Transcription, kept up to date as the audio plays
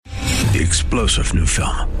The explosive new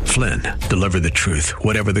film, Flynn, deliver the truth,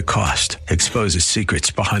 whatever the cost, exposes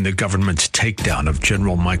secrets behind the government's takedown of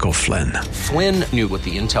General Michael Flynn. Flynn knew what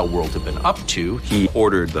the intel world had been up to. He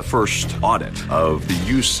ordered the first audit of the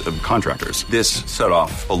use of contractors. This set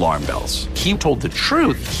off alarm bells. He told the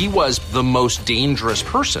truth. He was the most dangerous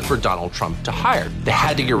person for Donald Trump to hire. They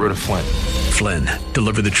had to get rid of Flynn. Flynn,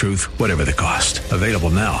 deliver the truth, whatever the cost. Available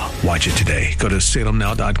now. Watch it today. Go to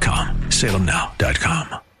salemnow.com.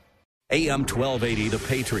 salemnow.com. AM 1280, The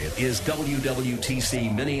Patriot, is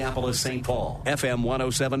WWTC Minneapolis-St. Paul. FM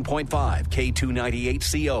 107.5,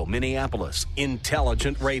 K298CO, Minneapolis.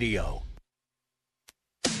 Intelligent radio.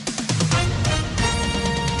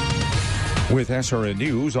 With SRN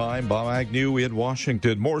News, I'm Bob Agnew in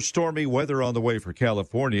Washington. More stormy weather on the way for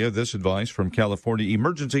California. This advice from California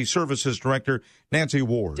Emergency Services Director Nancy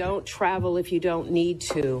Ward. Don't travel if you don't need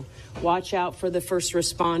to. Watch out for the first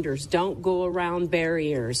responders. Don't go around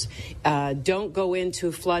barriers. Don't go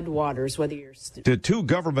into floodwaters, whether you're... Did two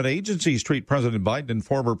government agencies treat President Biden and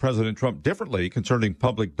former President Trump differently concerning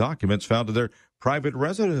public documents found in their private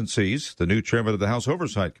residencies? The new chairman of the House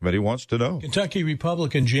Oversight Committee wants to know. Kentucky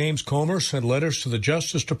Republican James Comer sent letters to the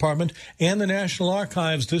Justice Department and the National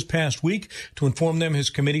Archives this past week to inform them his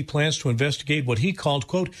committee plans to investigate what he called,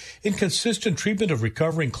 quote, inconsistent treatment of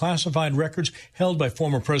recovering classified records held by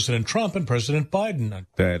former President Trump and President Biden.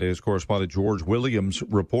 That is correspondent George Williams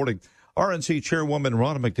reporting. RNC Chairwoman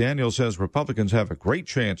Ronna McDaniel says Republicans have a great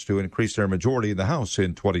chance to increase their majority in the House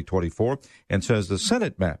in 2024 and says the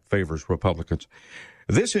Senate map favors Republicans.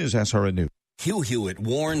 This is SRN News. Hugh Hewitt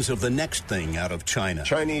warns of the next thing out of China.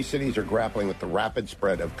 Chinese cities are grappling with the rapid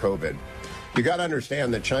spread of COVID. You got to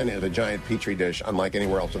understand that China is a giant petri dish unlike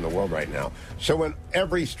anywhere else in the world right now. So when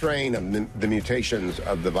every strain of the mutations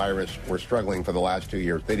of the virus were struggling for the last 2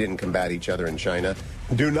 years, they didn't combat each other in China.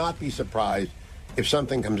 Do not be surprised if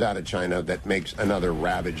something comes out of China that makes another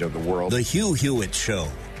ravage of the world. The Hugh Hewitt Show,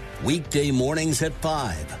 weekday mornings at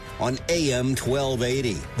 5 on AM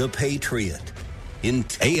 1280, The Patriot. In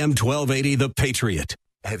AM 1280, The Patriot.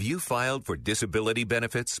 Have you filed for disability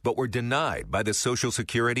benefits but were denied by the Social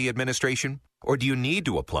Security Administration? Or do you need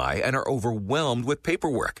to apply and are overwhelmed with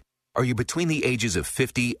paperwork? Are you between the ages of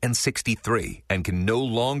 50 and 63 and can no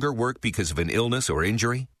longer work because of an illness or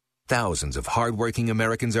injury? Thousands of hardworking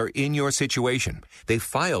Americans are in your situation. They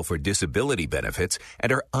file for disability benefits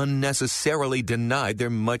and are unnecessarily denied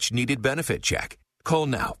their much-needed benefit check. Call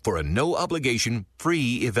now for a no-obligation,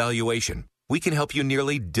 free evaluation. We can help you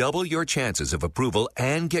nearly double your chances of approval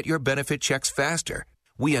and get your benefit checks faster.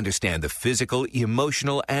 We understand the physical,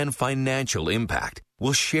 emotional, and financial impact.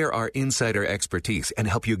 We'll share our insider expertise and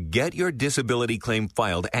help you get your disability claim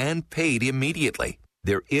filed and paid immediately.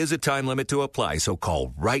 There is a time limit to apply, so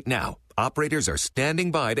call right now. Operators are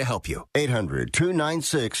standing by to help you.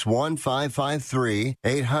 800-296-1553.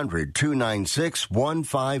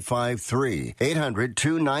 800-296-1553.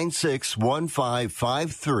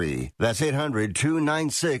 800-296-1553. That's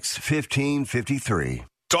 800-296-1553.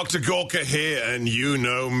 Dr. Gorka here, and you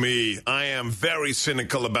know me. I am very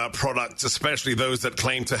cynical about products, especially those that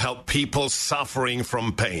claim to help people suffering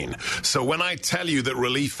from pain. So when I tell you that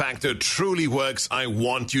Relief Factor truly works, I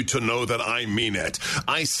want you to know that I mean it.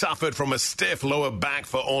 I suffered from a stiff lower back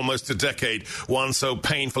for almost a decade, one so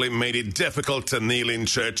painful it made it difficult to kneel in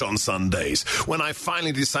church on Sundays. When I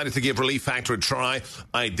finally decided to give Relief Factor a try,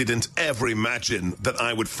 I didn't ever imagine that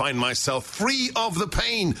I would find myself free of the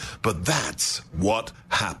pain. But that's what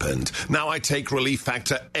happened. Now I take Relief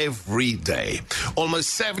Factor every day.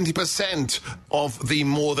 Almost 70% of the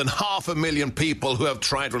more than 500,000 people who have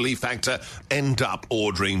tried Relief Factor end up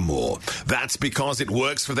ordering more. That's because it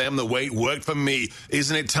works for them the way it worked for me.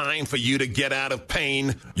 Isn't it time for you to get out of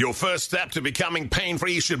pain? Your first step to becoming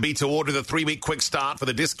pain-free should be to order the 3-week quick start for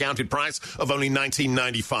the discounted price of only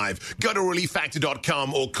 $19.95. Go to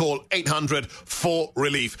ReliefFactor.com or call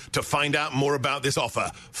 800-4RELIEF to find out more about this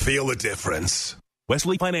offer. Feel the difference.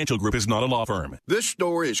 Wesley Financial Group is not a law firm. This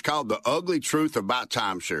story is called The Ugly Truth About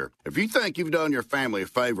Timeshare. If you think you've done your family a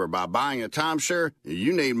favor by buying a timeshare,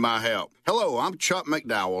 you need my help. Hello, I'm Chuck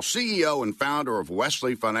McDowell, CEO and founder of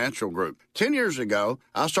Wesley Financial Group. 10 years ago,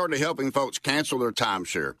 I started helping folks cancel their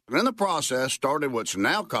timeshare. And in the process, started what's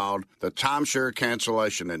now called the timeshare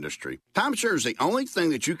cancellation industry. Timeshare is the only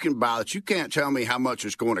thing that you can buy that you can't tell me how much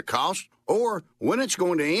it's going to cost or when it's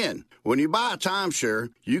going to end. When you buy a timeshare,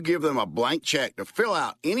 you give them a blank check to fill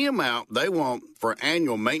out any amount they want for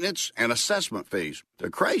annual maintenance and assessment fees. The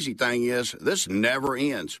crazy thing is, this never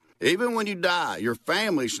ends. Even when you die, your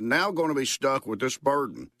family's now going to be stuck with this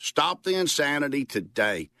burden. Stop the insanity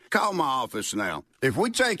today. Call my office now. If we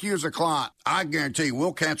take you as a client, I guarantee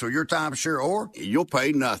we'll cancel your timeshare or you'll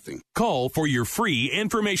pay nothing. Call for your free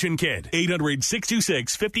information kit.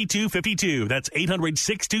 800-626-5252. That's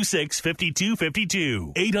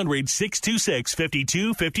 800-626-5252.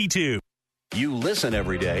 800-626-5252. You listen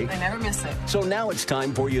every day. I never miss it. So now it's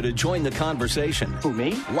time for you to join the conversation. Who,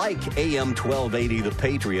 me? Like AM 1280 The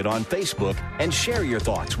Patriot on Facebook and share your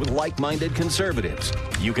thoughts with like-minded conservatives.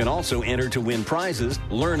 You can also enter to win prizes,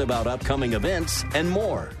 learn about upcoming events, and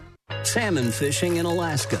more. Salmon fishing in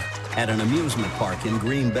Alaska, at an amusement park in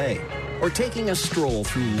Green Bay, or taking a stroll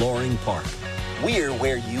through Loring Park. We're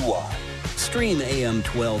where you are. Stream AM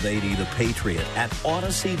 1280 The Patriot at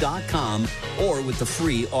Odyssey.com or with the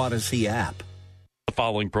free Odyssey app. The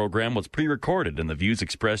following program was pre-recorded, and the views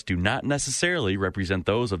expressed do not necessarily represent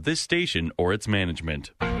those of this station or its management.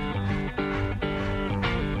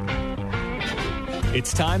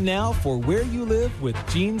 It's time now for Where You Live with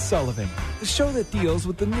Gene Sullivan, the show that deals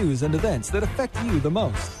with the news and events that affect you the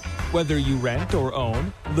most. Whether you rent or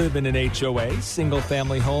own, live in an HOA,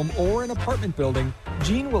 single-family home, or an apartment building,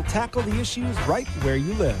 Gene will tackle the issues right where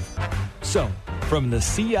you live. So, from the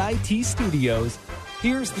CIT studios,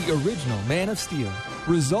 here's the original Man of Steel,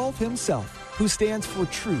 Resolve himself, who stands for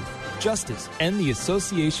truth, justice, and the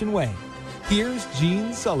association way. Here's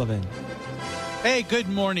Gene Sullivan. Hey, good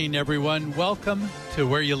morning, everyone. Welcome to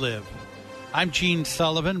Where You Live. I'm Gene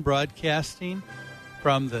Sullivan, broadcasting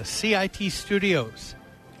from the CIT studios.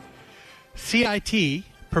 CIT,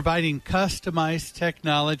 providing customized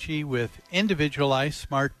technology with individualized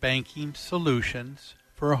smart banking solutions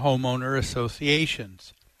for homeowner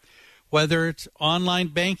associations. Whether it's online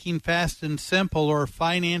banking fast and simple or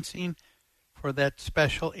financing for that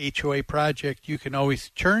special HOA project, you can always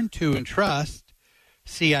turn to and trust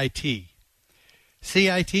CIT.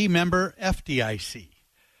 CIT member FDIC.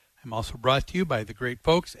 I'm also brought to you by the great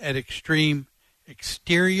folks at Extreme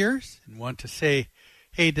Exteriors, and want to say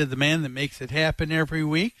hey to the man that makes it happen every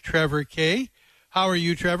week, Trevor Kay. How are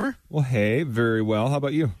you, Trevor? Well, hey, very well. How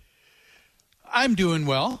about you? I'm doing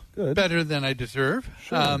well. Good. Better than I deserve.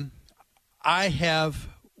 Sure. I have,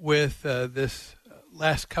 with this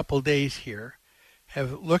last couple days here,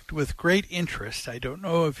 have looked with great interest. I don't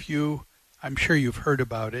know if I'm sure you've heard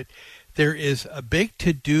about it. There is a big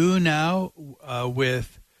to-do now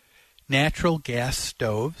with natural gas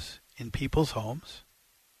stoves in people's homes.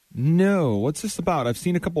 No. What's this about? I've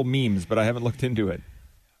seen a couple memes, but I haven't looked into it.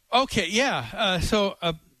 Okay, yeah. So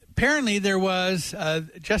apparently there was,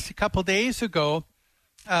 just a couple days ago,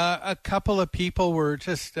 a couple of people were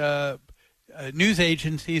just, news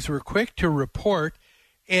agencies were quick to report,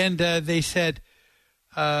 and they said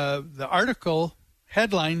the article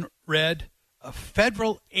headline read, "A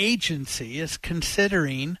federal agency is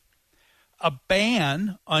considering a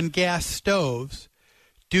ban on gas stoves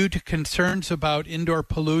due to concerns about indoor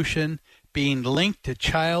pollution being linked to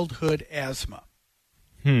childhood asthma."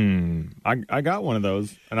 I got one of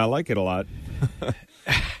those, and I like it a lot.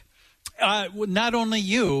 Not only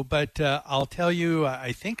you, but I'll tell you,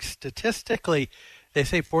 I think statistically, they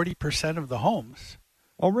say 40% of the homes.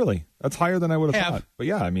 Oh, really? That's higher than I would have thought. But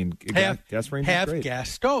yeah, I mean, gas range is great. Have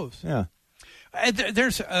gas stoves. Yeah.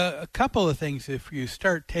 There's a couple of things. If you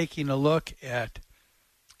start taking a look at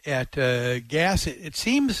gas, it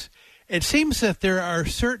seems that there are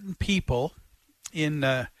certain people in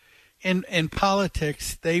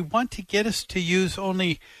politics. They want to get us to use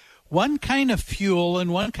only one kind of fuel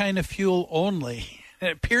and one kind of fuel only.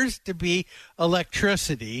 It appears to be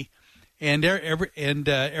electricity, and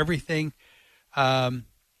everything. I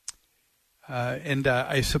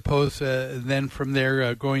suppose then from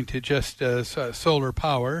there going to just solar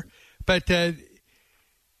power. But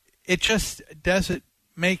it just doesn't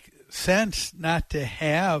make sense not to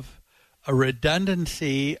have a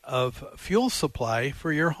redundancy of fuel supply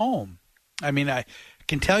for your home. I mean, I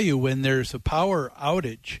can tell you when there's a power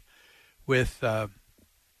outage with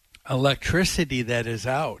electricity that is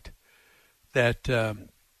out, that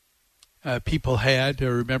people had. I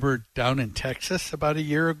remember down in Texas about a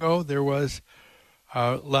year ago, there was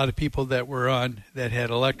a lot of people that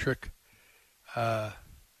had electric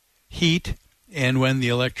heat, and when the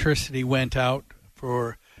electricity went out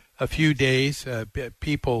for a few days,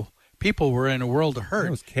 people were in a world of hurt.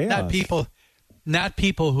 It was chaos. Not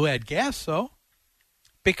people who had gas, though,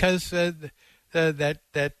 because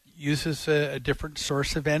that uses a different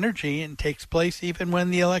source of energy and takes place even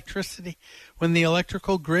when the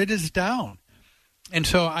electrical grid is down. And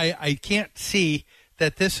so I can't see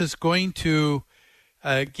that this is going to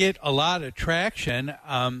get a lot of traction.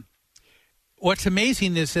 What's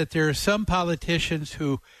amazing is that there are some politicians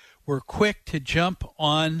who were quick to jump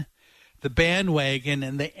on the bandwagon,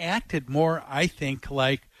 and they acted more, I think,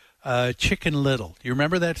 like Chicken Little. Do you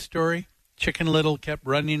remember that story? Chicken Little kept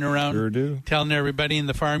running around telling everybody in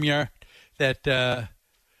the farmyard that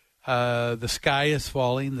the sky is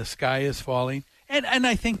falling, the sky is falling. And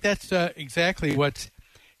I think that's exactly what's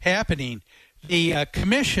happening. The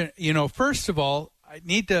commission, first of all, I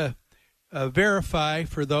need to verify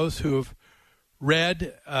for those who have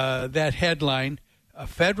read that headline, a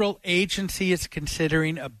federal agency is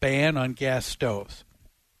considering a ban on gas stoves.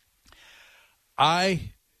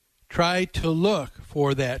 I tried to look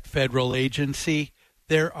for that federal agency.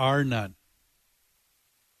 There are none.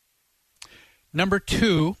 Number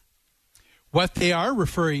two, what they are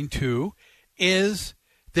referring to is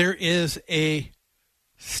there is a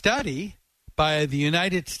study by the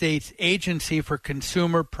United States Agency for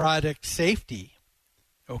Consumer Product Safety,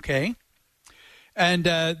 okay? And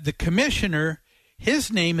the commissioner,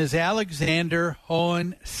 his name is Alexander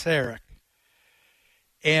Hoehn-Saric.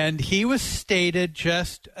 And he was stated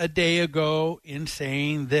just a day ago in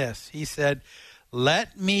saying this. He said,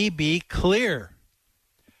 "Let me be clear.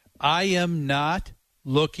 I am not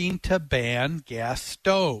looking to ban gas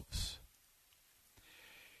stoves."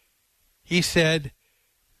 He said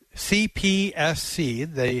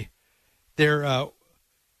CPSC, their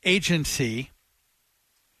agency,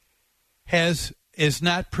 is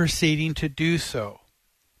not proceeding to do so.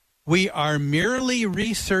 We are merely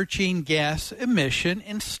researching gas emission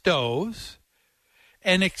in stoves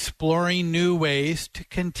and exploring new ways to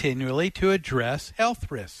continually to address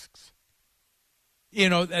health risks.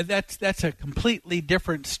 That's a completely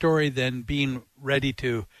different story than being ready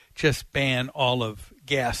to just ban all of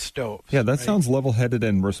gas stoves. Yeah, that sounds level-headed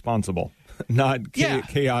and responsible, not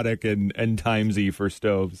chaotic and timesy for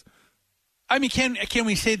stoves. I mean, can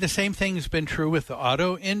we say the same thing has been true with the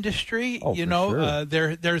auto industry? Oh, sure.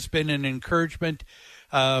 There's been an encouragement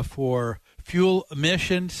for fuel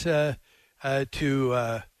emissions to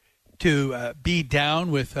be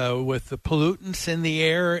down with the pollutants in the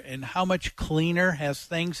air, and how much cleaner has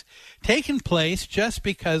things taken place just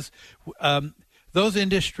because those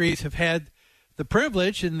industries have had the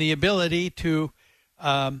privilege and the ability to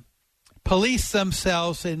police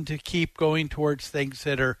themselves and to keep going towards things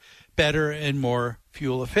that are better and more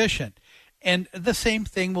fuel efficient. And the same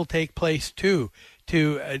thing will take place too,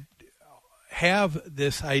 to have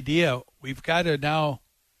this idea. We've got to now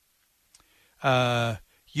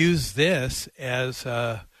use this as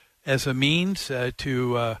a means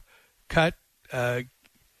to cut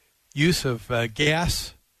use of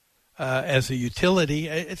gas as a utility.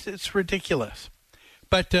 It's ridiculous.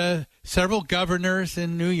 But several governors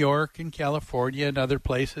in New York and California and other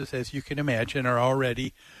places, as you can imagine, are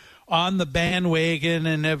already on the bandwagon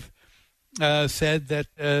and have said that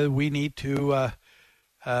we need to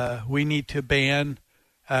ban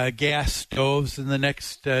gas stoves in the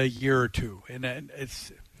next year or two, and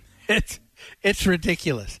it's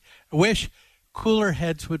ridiculous. I wish cooler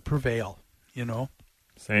heads would prevail.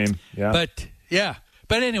 Same, yeah.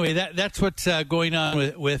 But anyway, that's what's going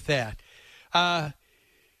on with that.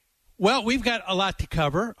 Well, we've got a lot to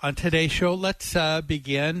cover on today's show. Let's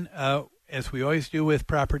begin, as we always do, with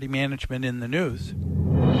property management in the news.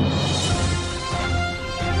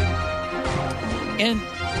 In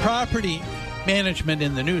property management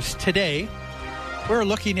in the news today, we're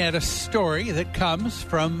looking at a story that comes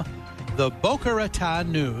from the Boca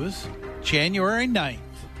Raton News, January 9th.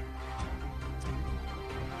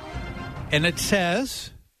 And it says,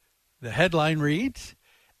 the headline reads,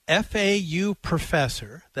 FAU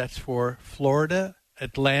professor, that's for Florida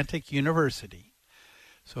Atlantic University.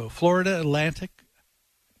 So Florida Atlantic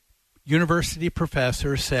University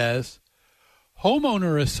professor says,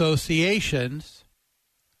 homeowner associations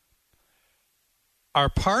are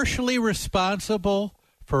partially responsible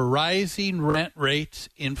for rising rent rates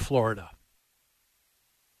in Florida.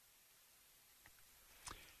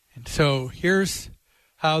 And so here's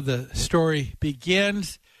how the story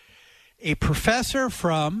begins. A professor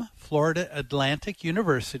from Florida Atlantic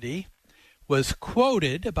University was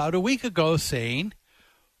quoted about a week ago saying,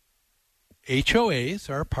 HOAs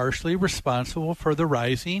are partially responsible for the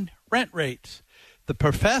rising rent rates. The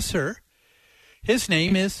professor, his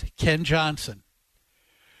name is Ken Johnson.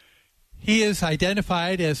 He is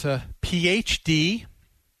identified as a PhD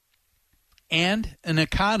and an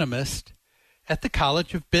economist at the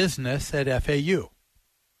College of Business at FAU.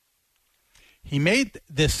 He made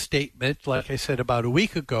this statement, like I said, about a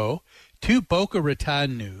week ago to Boca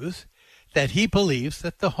Raton News, that he believes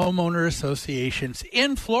that the homeowner associations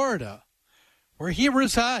in Florida, where he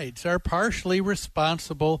resides, are partially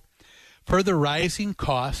responsible for the rising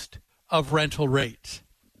cost of rental rates.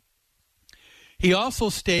 He also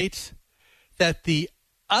states that the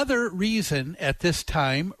other reason at this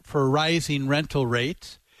time for rising rental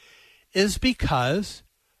rates is because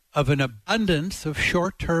of an abundance of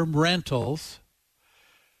short-term rentals,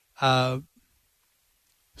 such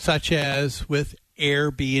as with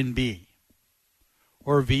Airbnb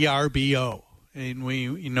or VRBO, and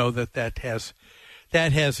we know that has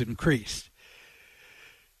increased.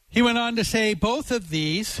 He went on to say both of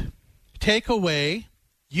these take away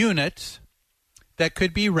units that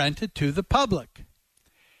could be rented to the public.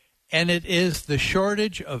 And it is the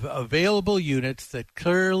shortage of available units that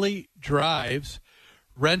clearly drives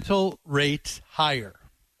rental rates higher.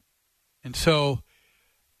 And so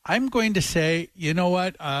I'm going to say, you know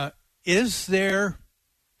what, is there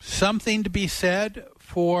something to be said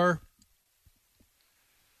for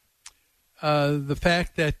the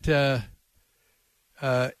fact that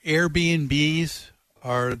Airbnbs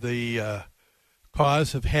are the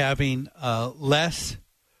cause of having less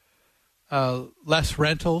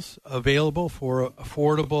rentals available for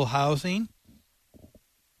affordable housing?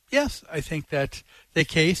 Yes, I think that's the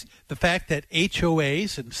case. The fact that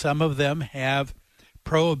HOAs, and some of them have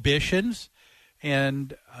prohibitions,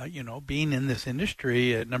 and, being in this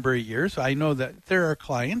industry a number of years, I know that there are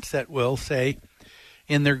clients that will say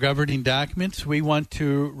in their governing documents, we want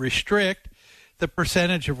to restrict the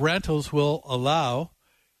percentage of rentals we'll allow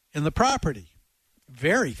in the property.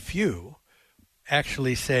 Very few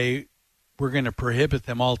actually say we're going to prohibit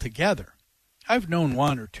them altogether. I've known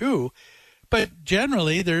one or two, but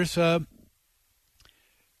generally there's a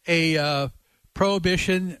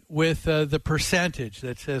prohibition with the percentage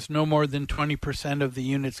that says no more than 20% of the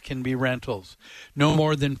units can be rentals. No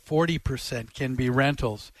more than 40% can be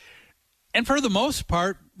rentals. And for the most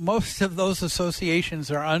part, most of those associations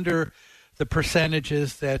are under the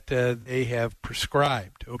percentages that they have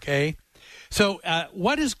prescribed, okay? So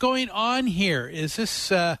what is going on here? Is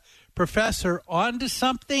this professor onto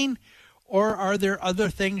something, or are there other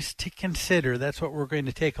things to consider? That's what we're going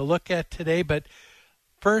to take a look at today. But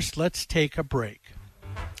first, let's take a break.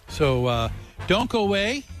 So don't go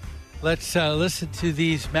away. Let's listen to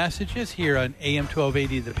these messages here on AM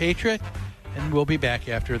 1280 The Patriot, and we'll be back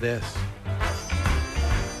after this.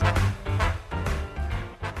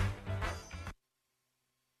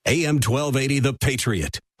 AM 1280 The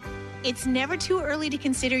Patriot. It's never too early to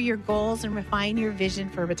consider your goals and refine your vision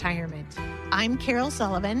for retirement. I'm Carol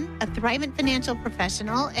Sullivan, a Thrivent financial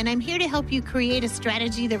professional, and I'm here to help you create a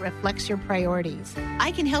strategy that reflects your priorities.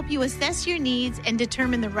 I can help you assess your needs and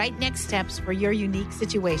determine the right next steps for your unique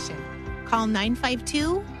situation. Call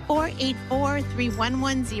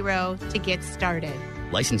 952-484-3110 to get started.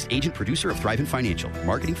 Licensed agent producer of Thrivent Financial.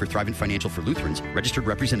 Marketing for Thrivent Financial for Lutherans. Registered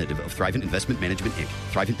representative of Thrivent Investment Management, Inc.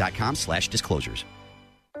 Thrivent.com/disclosures.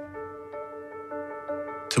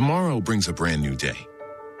 Tomorrow brings a brand new day.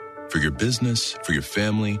 For your business, for your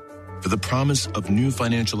family, for the promise of new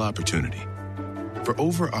financial opportunity. For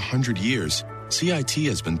over 100 years, CIT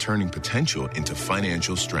has been turning potential into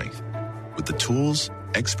financial strength. With the tools,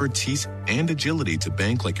 expertise, and agility to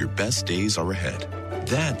bank like your best days are ahead.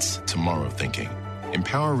 That's tomorrow thinking.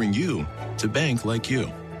 Empowering you to bank like you.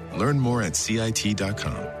 Learn more at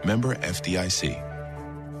CIT.com. Member FDIC.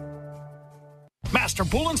 Master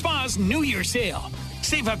Pool & Spa's New Year sale.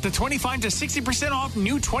 Save up to 25 to 60% off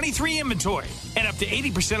new 23 inventory and up to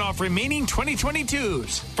 80% off remaining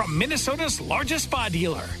 2022s from Minnesota's largest spa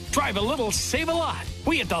dealer. Drive a little, save a lot.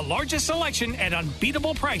 We have the largest selection at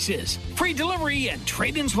unbeatable prices. Free delivery and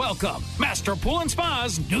trade-ins welcome. Master Pool &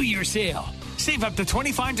 Spa's New Year sale. Save up to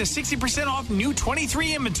 25 to 60% off new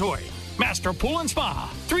 23 inventory. Master Pool &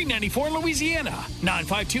 Spa, 394 Louisiana,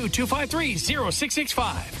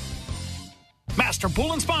 952-253-0665. Master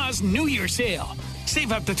Pool & Spa's New Year sale.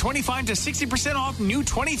 Save up to 25 to 60% off new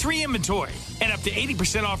 23 inventory and up to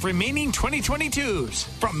 80% off remaining 2022s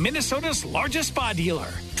from Minnesota's largest spa dealer.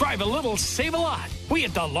 Drive a little, save a lot. We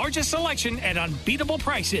have the largest selection at unbeatable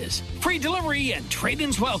prices. Free delivery and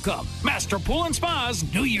trade-ins welcome. Master Pool & Spa's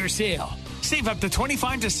New Year sale. Save up to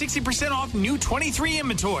 25 to 60% off new 23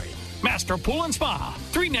 inventory. Master Pool & Spa,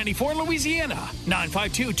 394 Louisiana,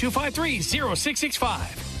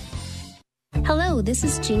 952-253-0665. Hello, this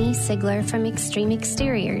is Jeannie Sigler from Extreme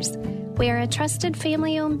Exteriors. We are a trusted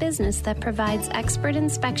family-owned business that provides expert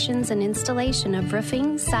inspections and installation of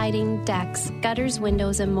roofing, siding, decks, gutters,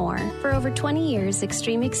 windows, and more. For over 20 years,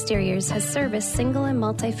 Extreme Exteriors has serviced single and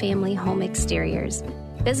multifamily home exteriors.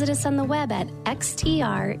 Visit us on the web at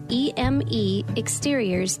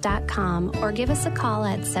xtremeexteriors.com or give us a call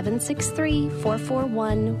at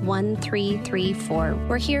 763-441-1334.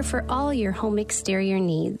 We're here for all your home exterior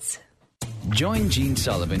needs. Join Gene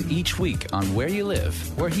Sullivan each week on Where You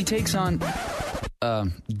Live, where he takes on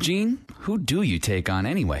Gene, who do you take on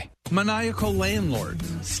anyway? Maniacal landlords,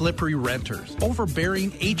 slippery renters,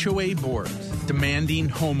 overbearing HOA boards, demanding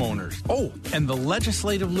homeowners. Oh, and the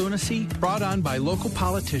legislative lunacy brought on by local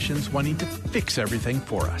politicians wanting to fix everything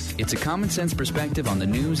for us. It's a common sense perspective on the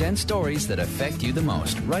news and stories that affect you the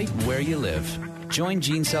most, right where you live. Join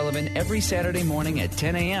Gene Sullivan every Saturday morning at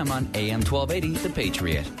 10 a.m. on AM 1280, The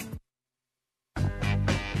Patriot.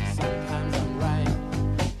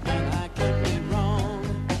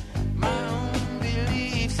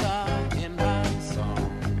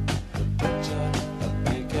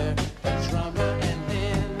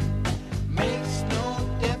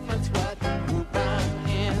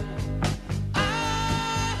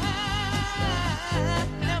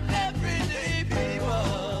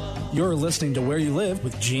 You're listening to Where You Live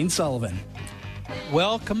with Gene Sullivan.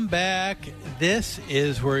 Welcome back. This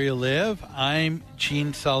is Where You Live. I'm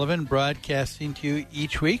Gene Sullivan, broadcasting to you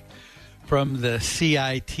each week from the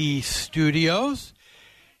CIT studios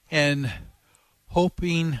and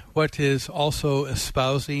hoping what is also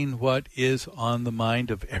espousing what is on the mind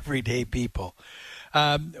of everyday people.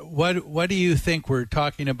 What do you think? We're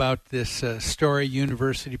talking about this Story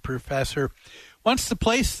University professor wants to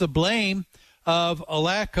place the blame of a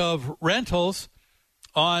lack of rentals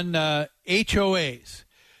on HOAs.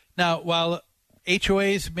 Now, while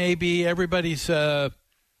HOAs may be everybody's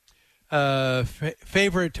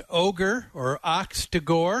favorite ogre or ox to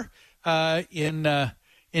gore in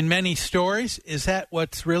many stories, is that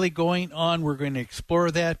what's really going on? We're going to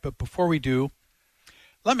explore that, but before we do,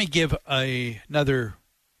 let me give another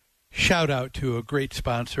shout-out to a great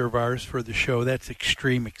sponsor of ours for the show. That's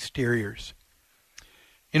Extreme Exteriors.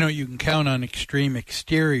 You know, you can count on Extreme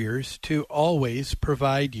Exteriors to always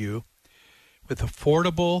provide you with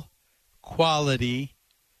affordable, quality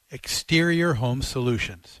exterior home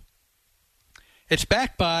solutions. It's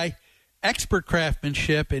backed by expert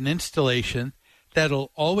craftsmanship and installation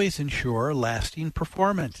that'll always ensure lasting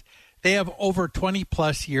performance. They have over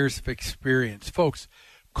 20-plus years of experience. Folks,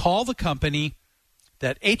 call the company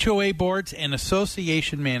that HOA boards and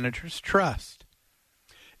association managers trust.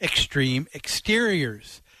 Extreme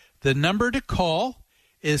Exteriors. The number to call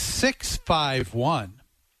is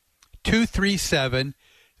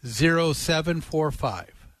 651-237-0745.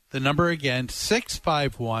 The number again,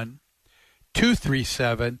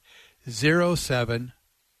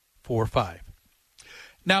 651-237-0745.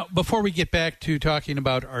 Now, before we get back to talking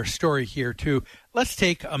about our story here, too, let's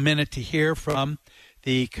take a minute to hear from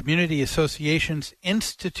the Community Associations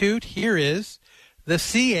Institute. Here is the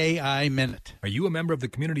CAI Minute. Are you a member of the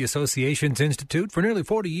Community Associations Institute? For nearly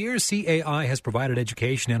 40 years, CAI has provided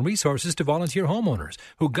education and resources to volunteer homeowners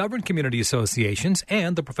who govern community associations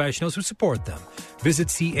and the professionals who support them. Visit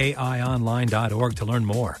caionline.org to learn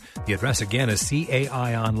more. The address again is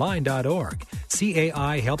caionline.org.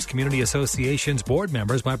 CAI helps community associations board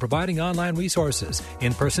members by providing online resources,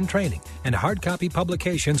 in-person training, and hard copy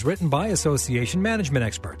publications written by association management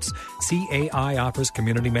experts. CAI offers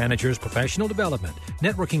community managers professional development,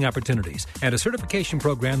 networking opportunities, and a certification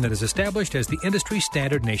program that is established as the industry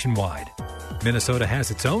standard nationwide. Minnesota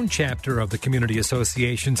has its own chapter of the Community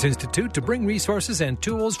Associations Institute to bring resources and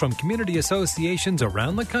tools from community associations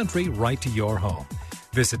around the country right to your home.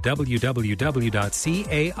 Visit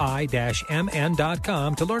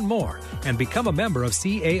www.cai-mn.com to learn more and become a member of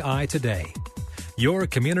CAI today. Your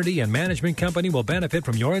community and management company will benefit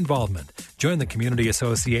from your involvement. Join the Community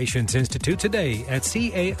Associations Institute today at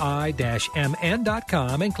cai-mn.com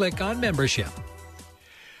and click on membership.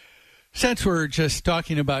 Since we're just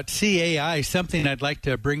talking about CAI, something I'd like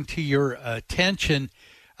to bring to your attention.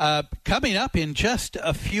 Coming up in just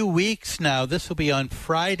a few weeks now, this will be on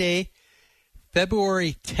Friday,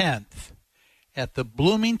 February 10th at the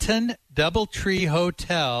Bloomington Doubletree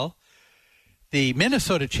Hotel. The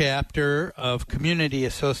Minnesota chapter of Community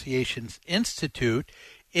Associations Institute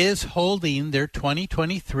is holding their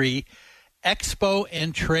 2023 Expo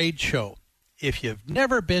and Trade Show. If you've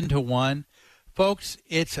never been to one, folks,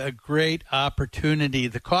 it's a great opportunity.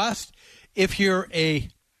 The cost, if you're a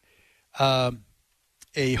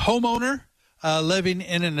homeowner living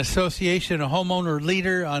in an association, a homeowner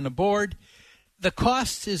leader on a board, the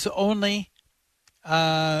cost is only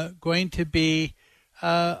going to be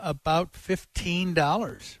about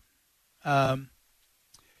 $15.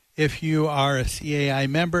 If you are a CAI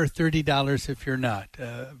member, $30 if you're not.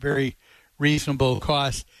 Very reasonable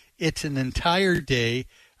cost. It's an entire day.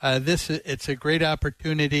 It's a great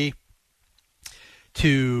opportunity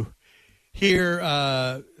to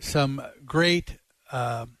hear some great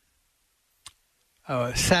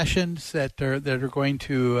sessions that are going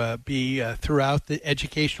to be throughout the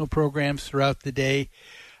educational programs throughout the day.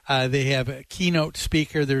 They have a keynote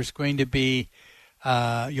speaker. There's going to be,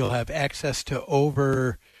 you'll have access to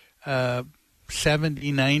over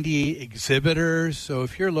 70, 90 exhibitors. So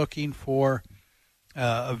if you're looking for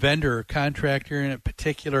a vendor or contractor in a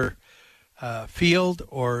particular field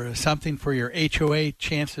or something for your HOA,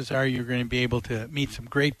 chances are you're going to be able to meet some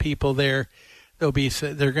great people there.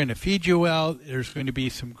 They're going to feed you well. There's going to be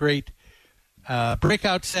some great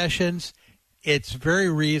breakout sessions. It's very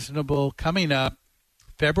reasonable. Coming up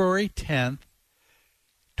February 10th,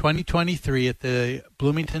 2023 at the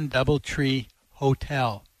Bloomington Doubletree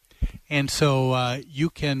Hotel. And so you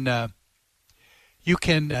can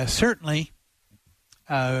certainly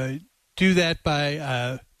do that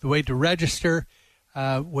by the way to register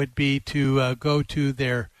would be to go to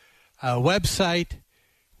their website,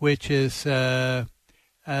 which is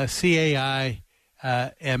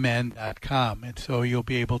CAIMN.com. And so you'll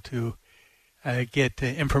be able to get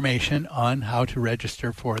information on how to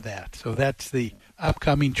register for that. So that's the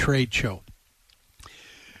upcoming trade show.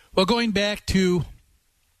 Well, going back to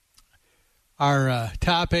our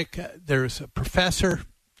topic, there's a professor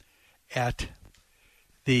at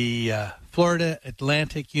the Florida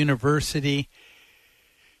Atlantic University.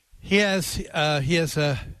 He has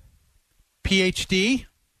a PhD. He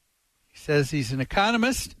says he's an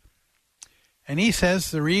economist, and he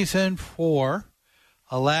says the reason for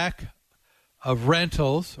a lack of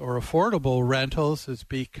rentals or affordable rentals is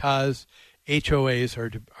because HOAs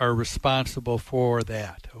are responsible for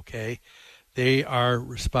that, okay? They are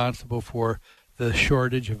responsible for the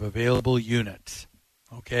shortage of available units,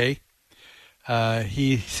 okay?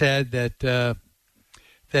 He said that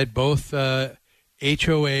both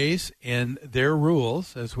HOAs and their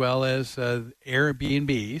rules, as well as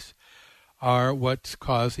Airbnbs, are what's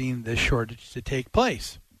causing the shortage to take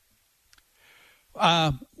place.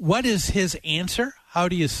 What is his answer? How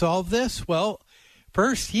do you solve this? Well,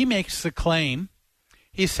 first, he makes the claim.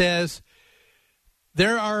 He says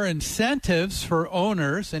there are incentives for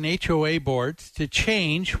owners and HOA boards to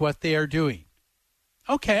change what they are doing.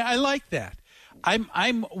 Okay, I like that.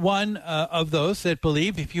 I'm one of those that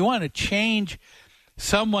believe if you want to change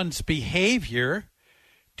someone's behavior,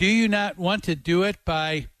 do you not want to do it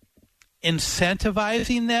by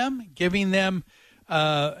incentivizing them, giving them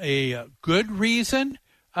a good reason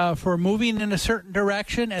for moving in a certain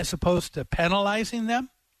direction as opposed to penalizing them?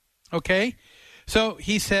 Okay? So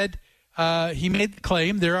he said, he made the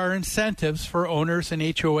claim there are incentives for owners and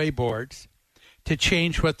HOA boards to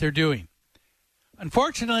change what they're doing.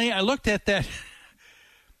 Unfortunately, I looked at that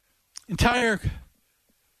entire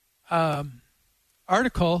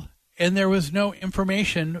article, and there was no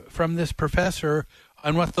information from this professor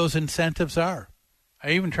on what those incentives are.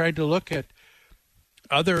 I even tried to look at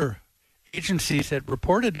other agencies that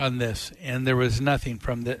reported on this, and there was nothing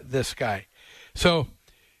from this guy. So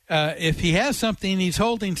if he has something, he's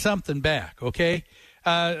holding something back, okay?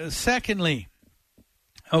 Secondly,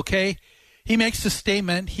 okay, he makes a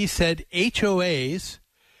statement. He said HOAs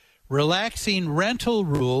relaxing rental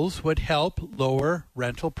rules would help lower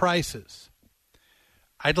rental prices.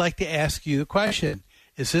 I'd like to ask you the question,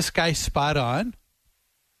 is this guy spot on?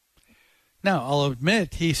 Now, I'll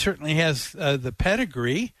admit he certainly has the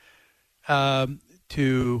pedigree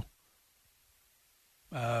to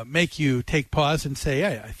make you take pause and say,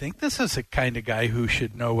 hey, I think this is the kind of guy who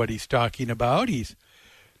should know what he's talking about. He's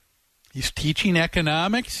teaching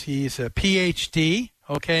economics. He's a PhD,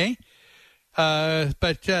 okay?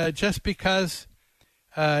 But just because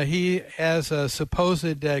he has a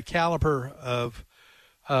supposed caliber of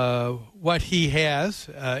what he has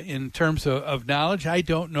in terms of knowledge, I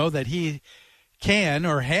don't know that he can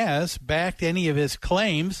or has backed any of his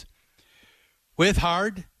claims with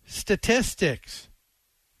hard statistics.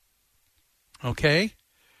 Okay?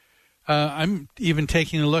 I'm even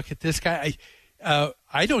taking a look at this guy.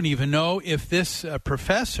 I don't even know if this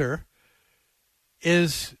professor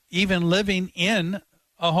is even living in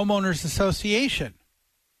a homeowners association.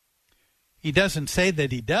 He doesn't say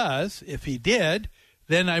that he does. If he did,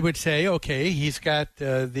 then I would say, okay, he's got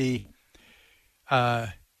the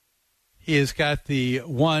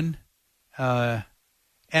one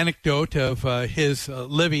anecdote of his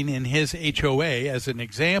living in his HOA as an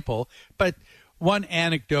example, but one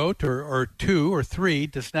anecdote or two or three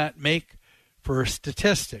does not make for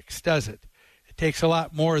statistics, does it? It takes a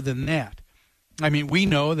lot more than that. I mean, we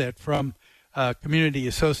know that from Community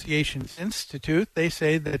Associations Institute, they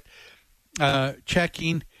say that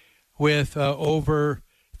checking with over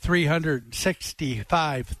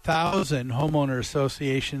 365,000 homeowner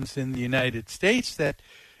associations in the United States, that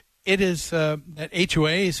it is that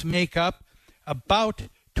HOAs make up about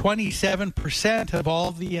 27% of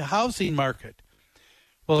all the housing market.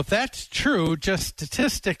 Well, if that's true, just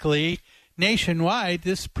statistically, nationwide,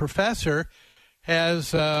 this professor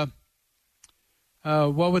has, what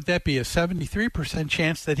would that be, a 73%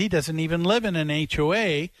 chance that he doesn't even live in an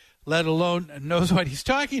HOA, let alone knows what he's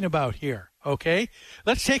talking about here, okay?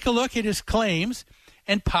 Let's take a look at his claims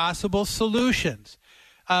and possible solutions.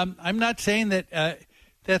 I'm not saying that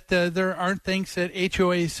there aren't things that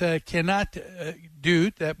HOAs cannot do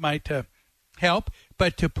that might help,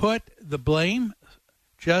 but to put the blame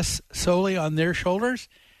just solely on their shoulders,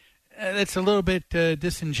 that's a little bit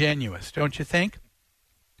disingenuous, don't you think?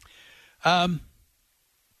 In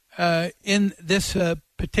this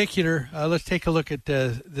particular, let's take a look at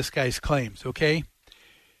this guy's claims, okay?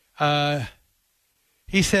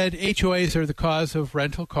 He said HOAs are the cause of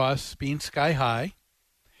rental costs being sky high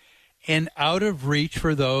and out of reach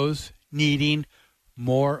for those needing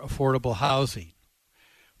more affordable housing.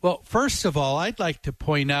 Well, first of all, I'd like to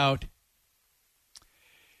point out,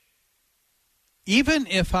 even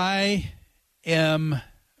if I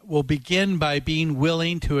will begin by being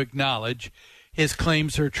willing to acknowledge his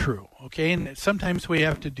claims are true, okay? And sometimes we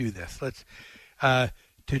have to do this. Let's to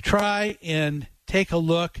try and take a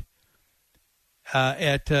look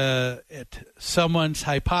at someone's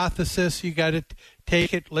hypothesis. You got to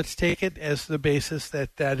take it. Let's take it as the basis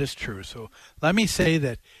that that is true. So let me say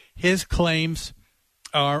that his claims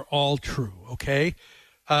are all true. Okay,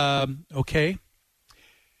 okay.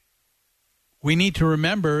 We need to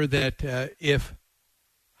remember that if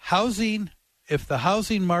the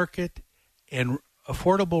housing market and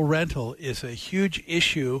affordable rental is a huge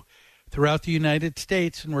issue throughout the United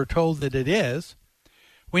States, and we're told that it is,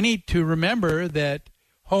 we need to remember that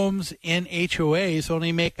homes in HOAs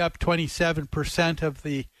only make up 27% of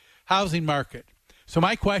the housing market. So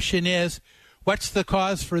my question is, what's the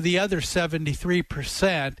cause for the other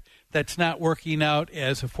 73% that's not working out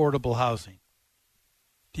as affordable housing?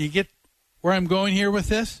 Do you get where I'm going here with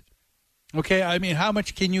this? Okay, I mean, how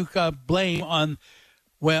much can you blame on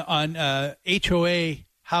HOA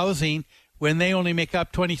housing when they only make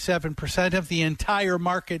up 27% of the entire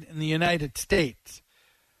market in the United States?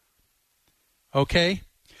 Okay,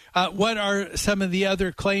 what are some of the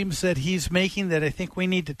other claims that he's making that I think we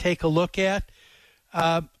need to take a look at?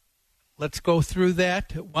 Let's go through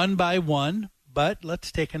that one by one, but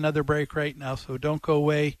let's take another break right now, so don't go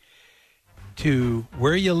away to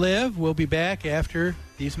Where You Live. We'll be back after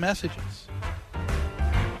these messages.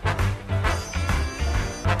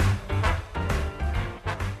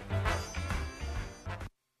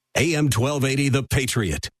 AM 1280, The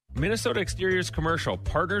Patriot. Minnesota Exteriors Commercial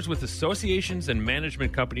partners with associations and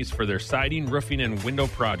management companies for their siding, roofing, and window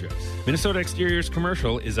projects. Minnesota Exteriors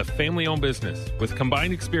Commercial is a family-owned business with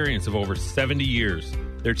combined experience of over 70 years.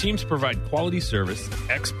 Their teams provide quality service,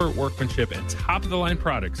 expert workmanship, and top-of-the-line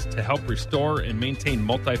products to help restore and maintain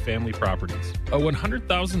multifamily properties. A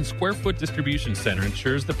 100,000 square foot distribution center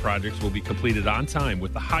ensures the projects will be completed on time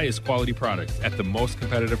with the highest quality products at the most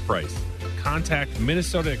competitive price. Contact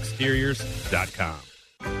MinnesotaExteriors.com.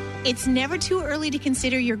 It's never too early to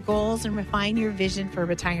consider your goals and refine your vision for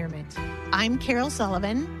retirement. I'm Carol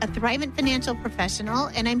Sullivan, a Thrivent financial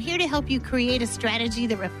professional, and I'm here to help you create a strategy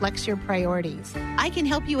that reflects your priorities. I can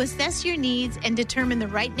help you assess your needs and determine the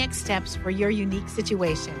right next steps for your unique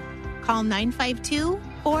situation. Call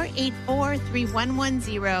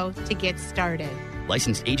 952-484-3110 to get started.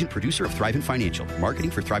 Licensed agent producer of Thrivent Financial.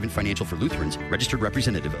 Marketing for Thrivent Financial for Lutherans. Registered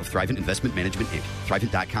representative of Thrivent Investment Management, Inc.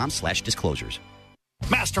 Thrivent.com/disclosures.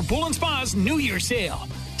 Master Pool and Spa's New Year sale.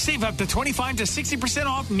 Save up to 25 to 60%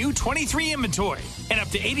 off new 23 inventory and up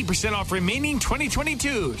to 80% off remaining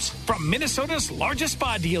 2022s from Minnesota's largest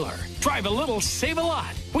spa dealer. Drive a little, save a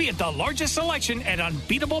lot. We have the largest selection at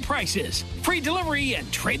unbeatable prices. Free delivery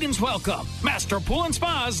and trade-ins welcome. Master Pool and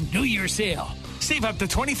Spa's New Year sale. Save up to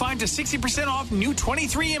 25 to 60% off new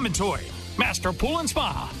 23 inventory. Master Pool and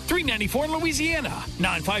Spa, 394 Louisiana,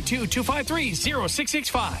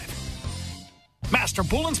 952-253-0665. Master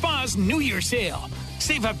Pool and Spa's New Year sale.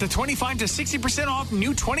 Save up to 25 to 60% off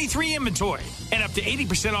new 23 inventory and up to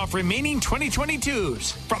 80% off remaining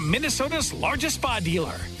 2022s from Minnesota's largest spa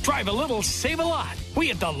dealer. Drive a little, save a lot. We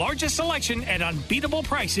have the largest selection at unbeatable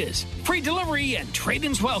prices. Free delivery and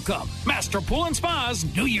trade-ins welcome. Master Pool and Spa's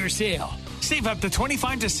New Year sale. Save up to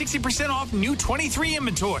 25 to 60% off new 23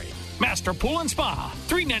 inventory. Master Pool and Spa,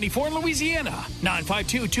 394 Louisiana,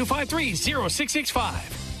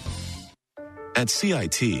 952-253-0665. At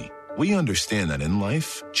CIT, we understand that in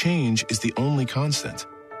life, change is the only constant.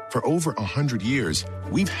 For over 100 years,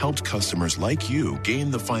 we've helped customers like you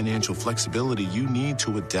gain the financial flexibility you need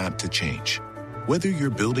to adapt to change. Whether you're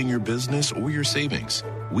building your business or your savings,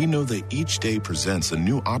 we know that each day presents a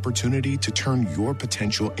new opportunity to turn your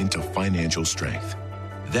potential into financial strength.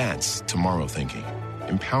 That's tomorrow thinking,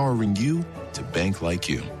 empowering you to bank like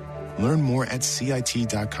you. Learn more at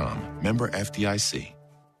CIT.com. Member FDIC.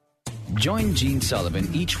 Join Gene Sullivan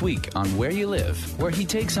each week on Where You Live, where he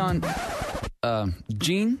takes on...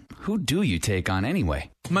 Gene, who do you take on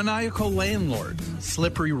anyway? Maniacal landlords,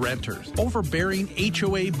 slippery renters, overbearing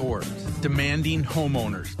HOA boards, demanding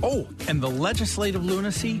homeowners. Oh, and the legislative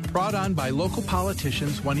lunacy brought on by local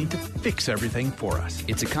politicians wanting to fix everything for us.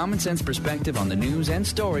 It's a common sense perspective on the news and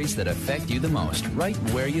stories that affect you the most, right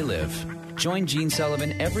where you live. Join Gene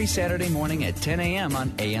Sullivan every Saturday morning at 10 a.m.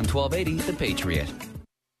 on AM 1280, The Patriot.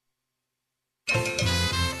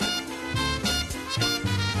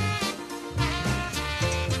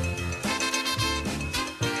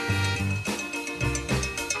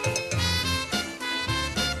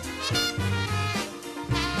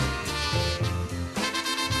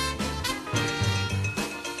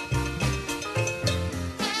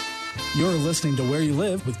 You're listening to Where You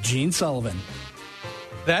Live with Gene Sullivan.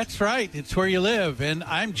 That's right. It's Where You Live. And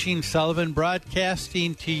I'm Gene Sullivan,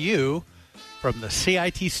 broadcasting to you from the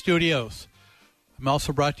CIT studios. I'm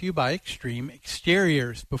also brought to you by Extreme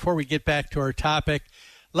Exteriors. Before we get back to our topic,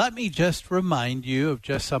 let me just remind you of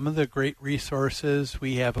just some of the great resources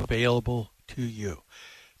we have available to you.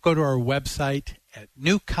 Go to our website at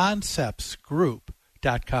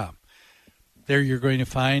newconceptsgroup.com. There you're going to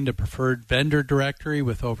find a preferred vendor directory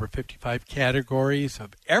with over 55 categories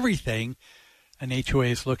of everything an HOA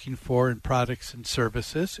is looking for in products and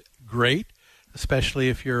services. Great, especially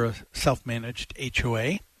if you're a self-managed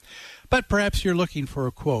HOA. But perhaps you're looking for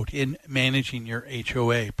a quote in managing your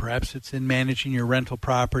HOA. Perhaps it's in managing your rental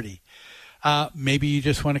property. Maybe you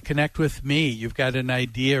just want to connect with me. You've got an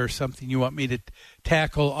idea or something you want me to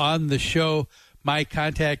tackle on the show. My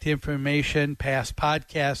contact information, past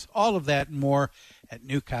podcasts, all of that and more at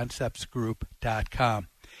newconceptsgroup.com.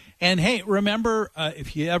 And, hey, remember,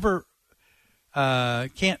 if you ever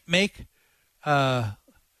can't make it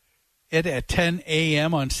at 10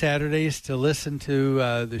 a.m. on Saturdays to listen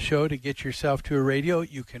to the show to get yourself to a radio,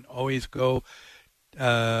 you can always go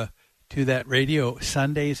to that radio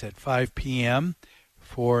Sundays at 5 p.m.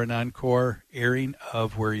 for an encore airing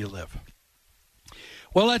of Where You Live.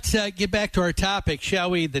 Well, let's get back to our topic,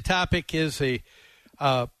 shall we? The topic is a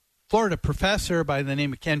Florida professor by the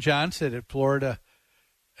name of Ken Johnson at Florida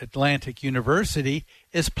Atlantic University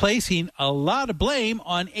is placing a lot of blame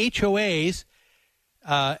on HOAs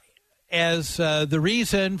as the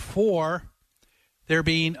reason for there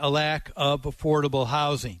being a lack of affordable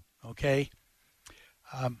housing, okay?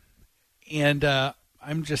 And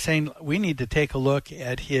I'm just saying we need to take a look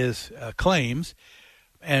at his claims.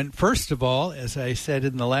 And first of all, as I said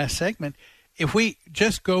in the last segment, if we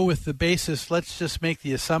just go with the basis, let's just make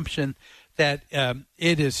the assumption that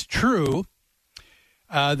it is true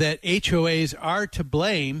that HOAs are to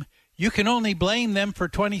blame, you can only blame them for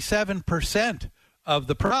 27% of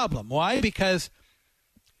the problem. Why? Because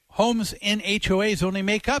homes in HOAs only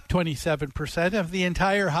make up 27% of the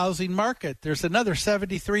entire housing market. There's another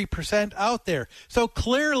 73% out there. So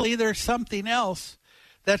clearly there's something else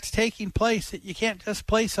that's taking place that you can't just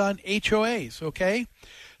place on HOAs, okay?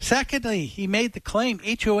 Secondly, he made the claim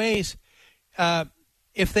HOAs,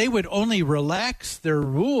 if they would only relax their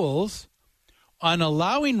rules on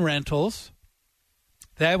allowing rentals,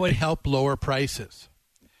 that would help lower prices.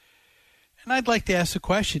 And I'd like to ask the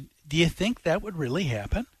question, do you think that would really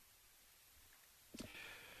happen?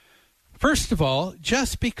 First of all,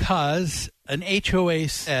 just because an HOA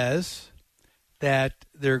says that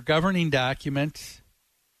their governing documents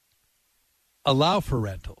allow for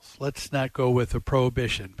rentals. Let's not go with a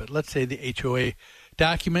prohibition, but let's say the HOA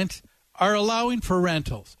documents are allowing for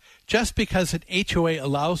rentals. Just because an HOA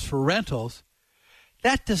allows for rentals,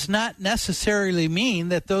 that does not necessarily mean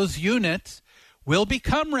that those units will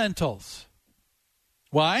become rentals.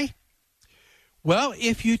 Why? Well,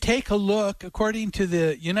 if you take a look, according to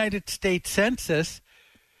the United States Census,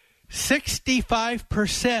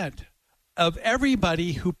 65% of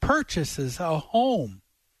everybody who purchases a home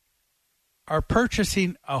are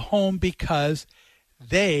purchasing a home because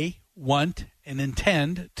they want and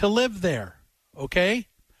intend to live there, okay?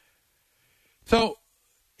 So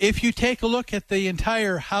if you take a look at the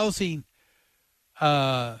entire housing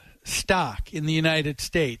stock in the United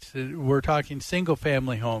States, we're talking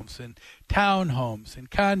single-family homes and townhomes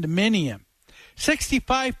and condominium,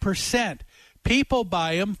 65% people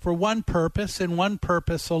buy them for one purpose and one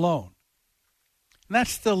purpose alone. And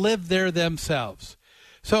that's to live there themselves.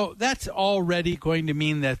 So that's already going to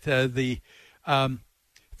mean that the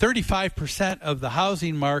 35% of the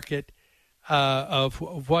housing market of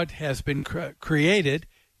what has been created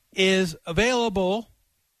is available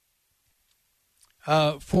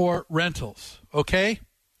for rentals, okay?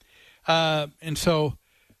 And so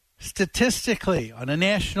statistically, on a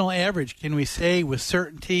national average, can we say with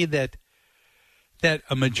certainty that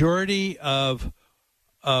a majority of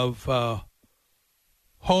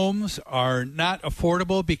homes are not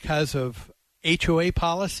affordable because of HOA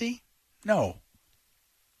policy? No.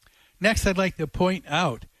 Next, I'd like to point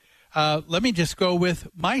out, let me just go with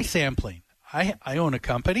my sampling. I own a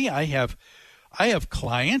company. I have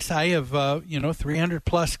clients. I have 300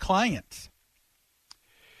 plus clients.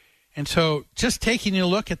 And so just taking a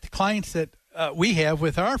look at the clients that we have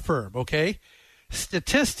with our firm, okay,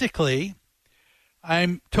 statistically,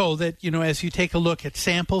 I'm told that, as you take a look at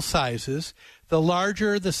sample sizes, the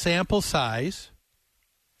larger the sample size,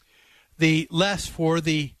 the less for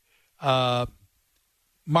the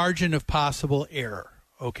margin of possible error,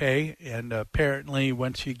 okay? And apparently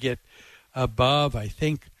once you get above, I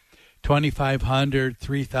think, 2,500,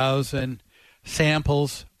 3,000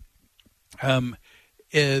 samples,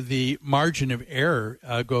 the margin of error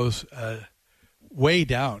goes way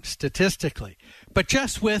down statistically. But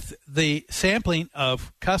just with the sampling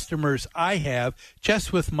of customers I have,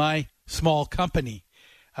 just with my small company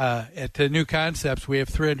at New Concepts, we have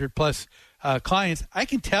 300 plus clients. I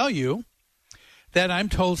can tell you that I'm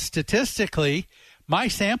told statistically my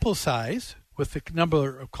sample size with the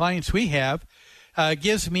number of clients we have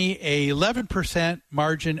gives me a 11%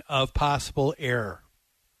 margin of possible error.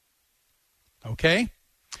 Okay?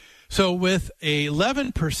 So with a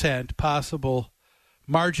 11% possible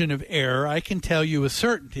margin of error, I can tell you with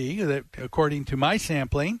certainty that, according to my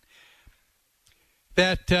sampling,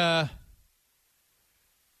 that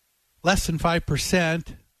less than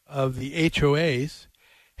 5% of the HOAs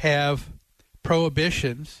have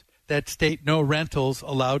prohibitions that state no rentals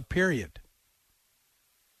allowed, period.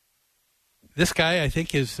 This guy, I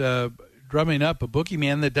think, is drumming up a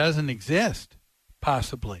boogeyman that doesn't exist,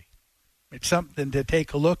 possibly. It's something to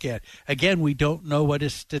take a look at. Again, we don't know what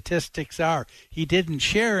his statistics are. He didn't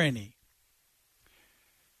share any.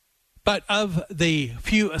 But of the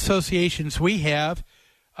few associations we have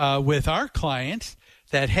with our clients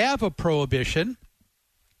that have a prohibition,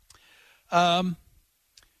 there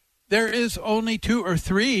is only 2 or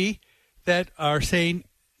 3 that are saying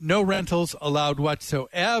no rentals allowed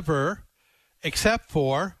whatsoever, except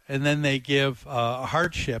for, and then they give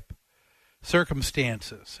hardship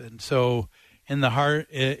circumstances. And so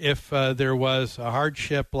if there was a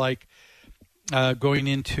hardship like going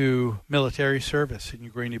into military service and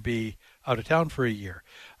you're going to be out of town for a year,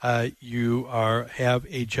 you have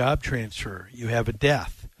a job transfer, you have a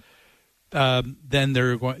death, then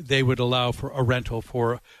they would allow for a rental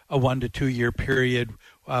for a 1 to 2 year period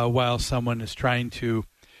while someone is trying to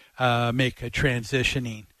make a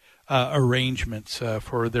transitioning arrangements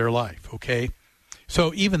for their life, okay?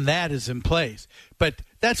 So even that is in place. But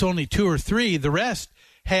that's only 2 or 3. The rest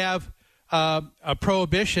have a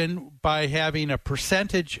prohibition by having a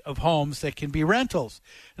percentage of homes that can be rentals.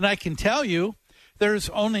 And I can tell you there's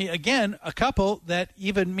only, again, a couple that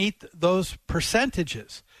even meet those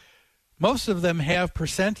percentages. Most of them have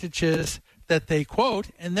percentages that they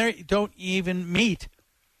quote, and they don't even meet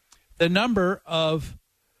the number of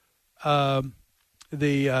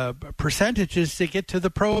the percentages to get to the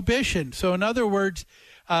prohibition. So in other words,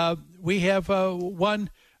 we have one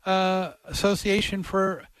association,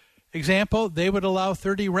 for example, they would allow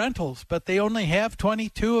 30 rentals, but they only have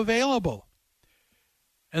 22 available.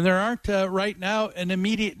 And there aren't right now an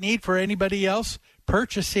immediate need for anybody else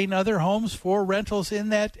purchasing other homes for rentals in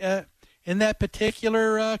that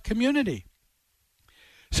particular community.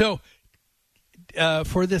 So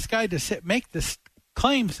for this guy to make this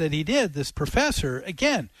claims that he did, this professor,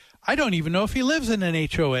 again, I don't even know if he lives in an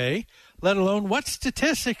HOA, let alone what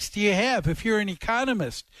statistics do you have. If you're an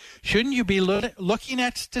economist, shouldn't you be looking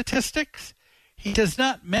at statistics? He does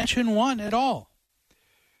not mention one at all.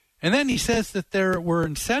 And then he says that there were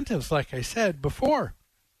incentives, like I said before.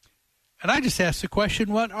 And I just asked the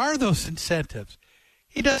question, what are those incentives?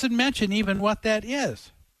 He doesn't mention even what that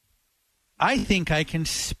is. I think I can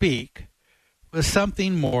speak with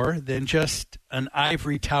something more than just an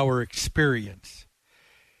ivory tower experience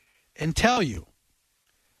and tell you,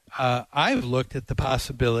 I've looked at the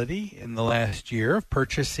possibility in the last year of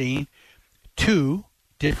purchasing 2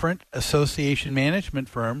 different association management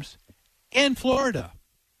firms in Florida.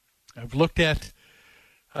 I've looked at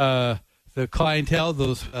the clientele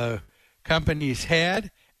those companies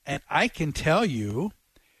had, and I can tell you,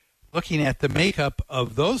 looking at the makeup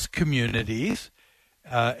of those communities,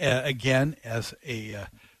 again, as a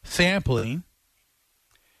sampling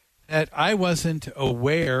that I wasn't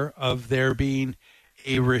aware of there being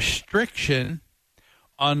a restriction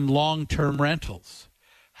on long-term rentals.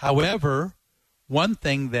 However, one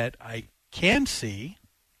thing that I can see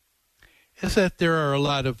is that there are a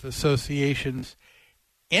lot of associations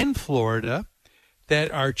in Florida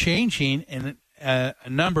that are changing, and a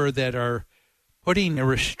number that are putting a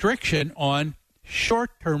restriction on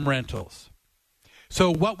short-term rentals. So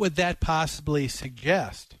what would that possibly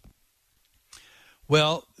suggest?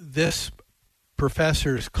 Well, this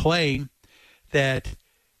professor's claim that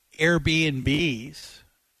Airbnbs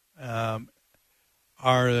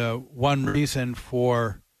are one reason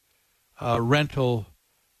for rental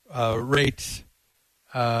rates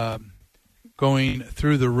going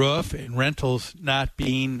through the roof and rentals not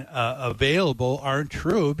being available aren't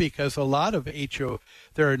true, because a lot of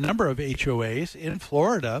there are a number of HOAs in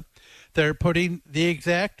Florida that are putting the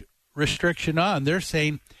exact restriction on. They're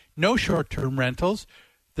saying no short-term rentals.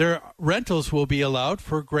 Their rentals will be allowed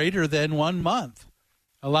for greater than 1 month,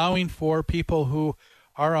 allowing for people who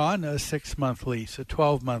are on a 6-month lease, a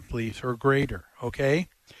 12-month lease, or greater, okay?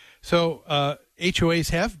 So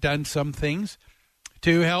HOAs have done some things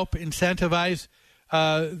to help incentivize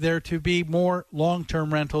there to be more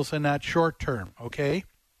long-term rentals and not short-term, okay?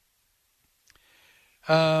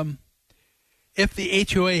 If the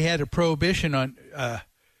HOA had a prohibition on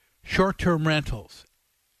short-term rentals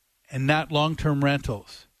and not long-term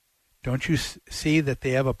rentals, don't you see that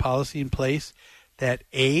they have a policy in place that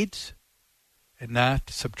aids and not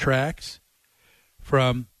subtracts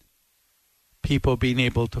from people being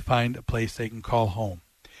able to find a place they can call home?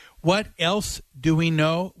 What else do we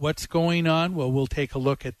know? What's going on? Well, we'll take a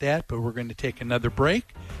look at that, but we're going to take another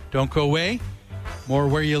break. Don't go away. More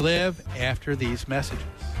Where You Live after these messages.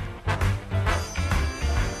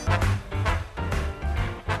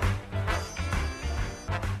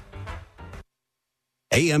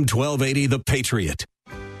 AM 1280, The Patriot.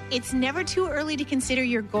 It's never too early to consider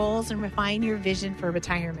your goals and refine your vision for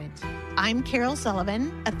retirement. I'm Carol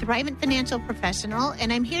Sullivan, a Thrivent financial professional,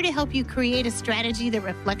 and I'm here to help you create a strategy that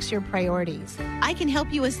reflects your priorities. I can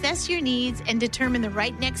help you assess your needs and determine the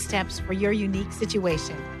right next steps for your unique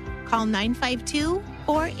situation. Call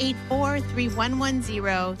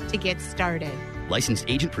 952-484-3110 to get started. Licensed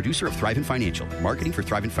agent producer of Thrivent Financial. Marketing for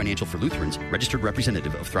Thrivent Financial for Lutherans. Registered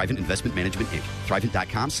representative of Thrivent Investment Management, Inc.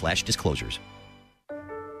 Thrivent.com/disclosures.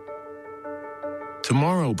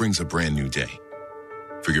 Tomorrow brings a brand new day.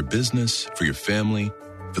 For your business, for your family,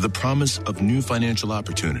 for the promise of new financial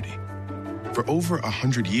opportunity. For over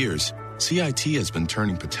 100 years, CIT has been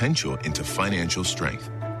turning potential into financial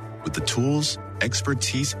strength. With the tools,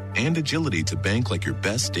 expertise, and agility to bank like your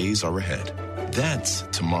best days are ahead. That's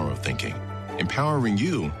tomorrow thinking. Empowering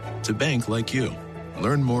you to bank like you.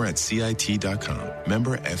 Learn more at CIT.com.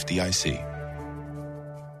 Member FDIC.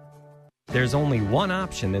 There's only one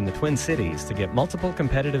option in the Twin Cities to get multiple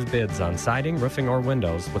competitive bids on siding, roofing, or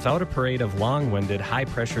windows without a parade of long-winded,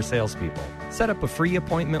 high-pressure salespeople. Set up a free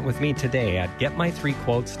appointment with me today at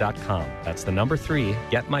GetMy3Quotes.com. That's the number 3,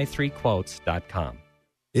 GetMy3Quotes.com.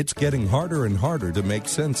 It's getting harder and harder to make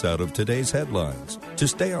sense out of today's headlines. To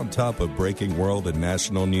stay on top of breaking world and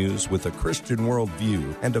national news with a Christian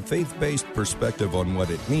worldview and a faith-based perspective on what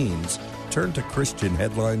it means, turn to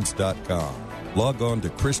ChristianHeadlines.com. Log on to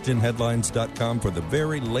ChristianHeadlines.com for the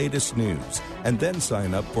very latest news, and then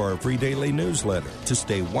sign up for our free daily newsletter to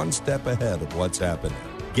stay one step ahead of what's happening.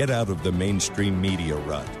 Get out of the mainstream media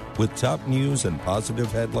rut with top news and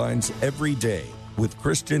positive headlines every day with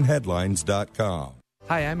ChristianHeadlines.com.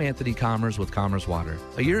 Hi, I'm Anthony Commerce with Commerce Water.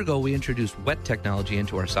 A year ago, we introduced wet technology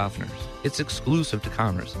into our softeners. It's exclusive to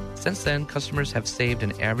Commerce. Since then, customers have saved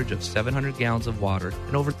an average of 700 gallons of water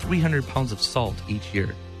and over 300 pounds of salt each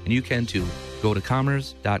year. And you can too. Go to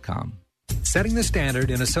commerce.com. Setting the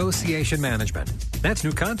standard in association management. That's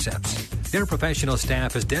New Concepts. Their professional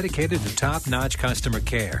staff is dedicated to top-notch customer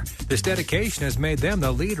care. This dedication has made them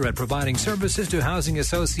the leader at providing services to housing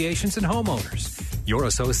associations and homeowners. Your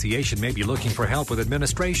association may be looking for help with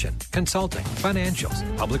administration, consulting,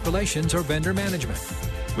 financials, public relations, or vendor management.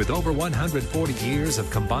 With over 140 years of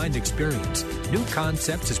combined experience, New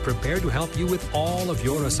Concepts is prepared to help you with all of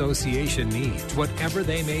your association needs, whatever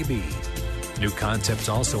they may be. New Concepts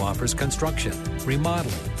also offers construction,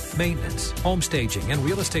 remodeling, maintenance, home staging, and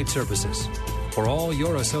real estate services. For all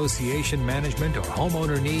your association management or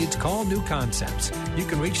homeowner needs, call New Concepts. You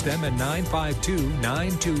can reach them at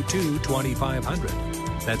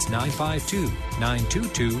 952-922-2500. That's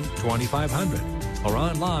 952-922-2500. Or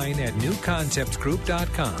online at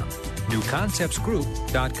newconceptsgroup.com.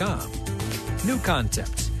 newconceptsgroup.com. New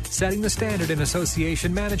Concepts, setting the standard in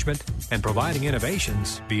association management and providing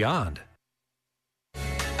innovations beyond.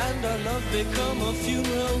 And our love become a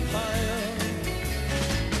funeral pyre.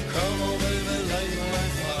 Come on, baby, light my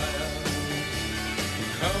fire.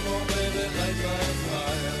 Come on, baby, light my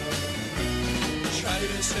fire. Try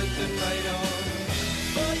to set the night on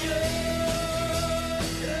fire.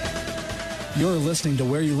 You're listening to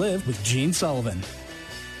Where You Live with Gene Sullivan.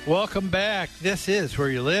 Welcome back. This is Where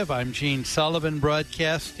You Live. I'm Gene Sullivan,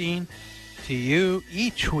 broadcasting to you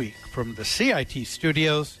each week from the CIT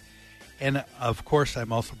studios. And, of course,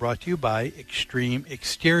 I'm also brought to you by Extreme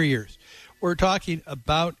Exteriors. We're talking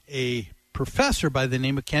about a professor by the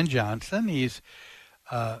name of Ken Johnson. He's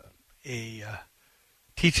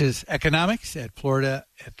teaches economics at Florida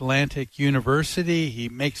Atlantic University.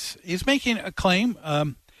 He's making a claim,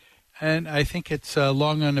 and I think it's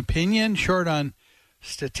long on opinion, short on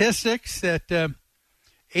statistics, that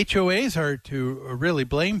HOAs are to really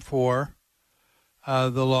blame for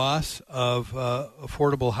the loss of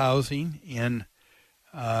affordable housing in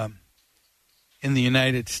the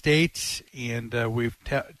United States, and we've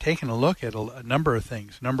taken a look at a number of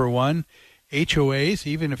things. Number one, HOAs,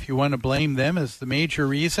 even if you want to blame them as the major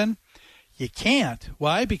reason, you can't.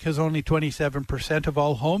 Why? Because only 27% of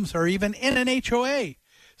all homes are even in an HOA.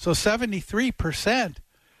 So 73%,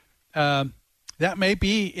 that may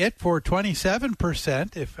be it for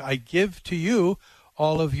 27% if I give to you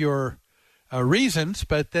all of your reasons,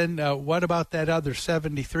 but then what about that other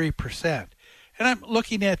 73%? And I'm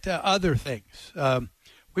looking at other things.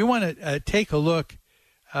 We want to take a look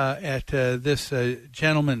at this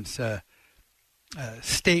gentleman's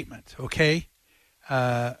statement, okay?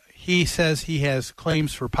 He says he has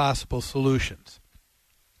claims for possible solutions.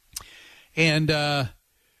 And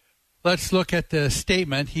let's look at the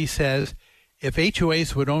statement. He says, if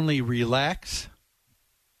HOAs would only relax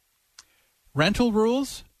rental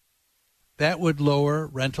rules, that would lower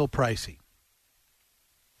rental pricing.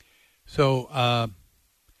 So I'm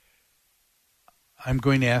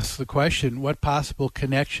going to ask the question, what possible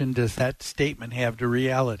connection does that statement have to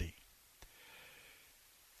reality?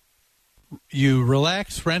 You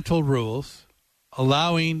relax rental rules,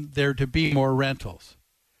 allowing there to be more rentals.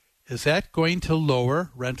 Is that going to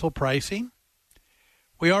lower rental pricing?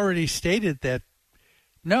 We already stated that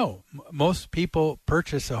no, most people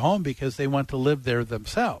purchase a home because they want to live there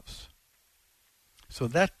themselves. So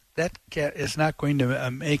that is not going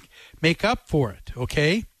to make up for it,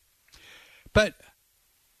 okay? But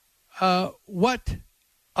what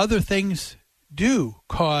other things do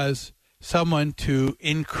cause someone to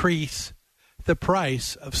increase the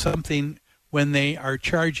price of something when they are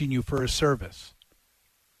charging you for a service?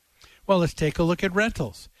 Well, let's take a look at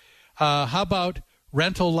rentals. How about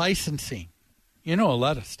rental licensing? You know, a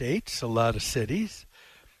lot of states, a lot of cities,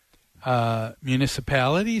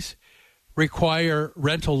 municipalities require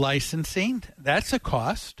rental licensing. That's a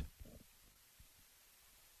cost.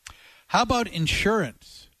 How about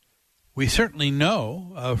insurance? We certainly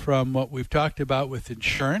know from what we've talked about with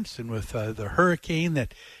insurance and with the hurricane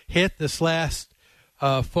that hit this last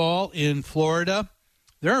fall in Florida,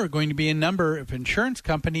 there are going to be a number of insurance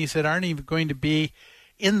companies that aren't even going to be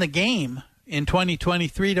in the game in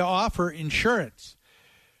 2023 to offer insurance.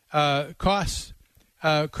 Costs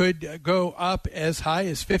could go up as high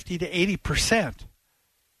as 50 to 80%.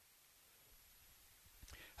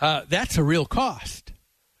 That's a real cost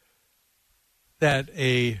that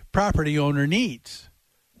a property owner needs.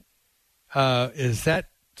 Is that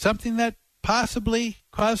something that possibly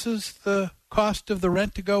causes the cost of the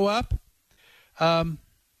rent to go up?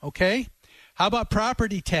 Okay. How about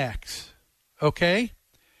property tax? Okay.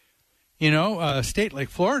 You know, a state like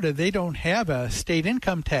Florida, they don't have a state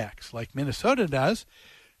income tax like Minnesota does.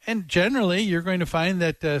 And generally, you're going to find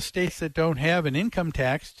that states that don't have an income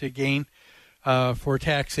tax to gain for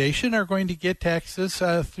taxation are going to get taxes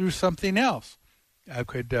through something else.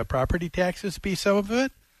 Could property taxes be some of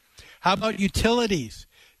it? How about utilities?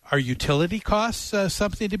 Are utility costs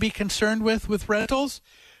something to be concerned with rentals?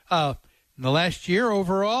 In the last year,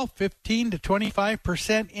 overall, 15 to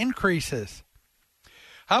 25% increases.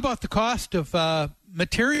 How about the cost of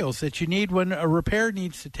materials that you need when a repair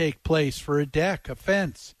needs to take place for a deck, a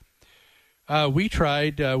fence? We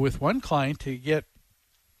tried with one client to get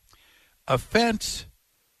a fence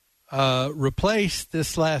replaced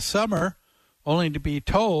this last summer, only to be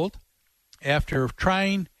told after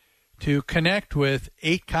trying to connect with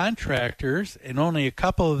 8 contractors and only a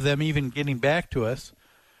couple of them even getting back to us.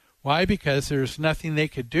 Why? Because there's nothing they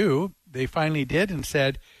could do. They finally did and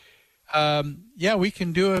said, yeah, we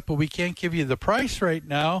can do it, but we can't give you the price right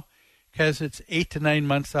now because it's 8 to 9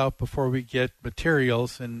 months out before we get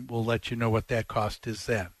materials, and we'll let you know what that cost is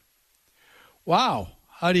then. wow,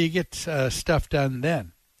 how do you get stuff done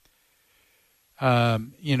then?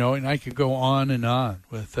 And I could go on and on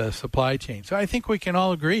with supply chain. So I think we can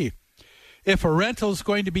all agree, if a rental is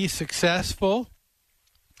going to be successful,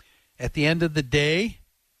 at the end of the day,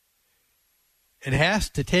 it has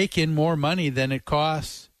to take in more money than it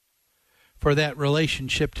costs for that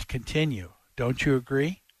relationship to continue. Don't you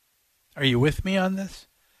agree? Are you with me on this?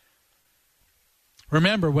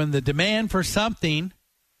 Remember, when the demand for something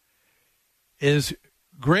is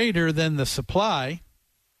greater than the supply,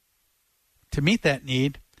 to meet that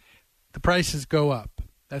need, the prices go up.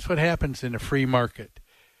 That's what happens in a free market.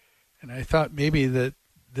 And I thought maybe that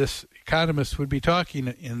this economist would be talking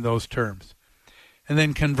in those terms. And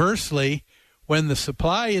then conversely, when the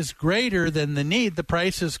supply is greater than the need, the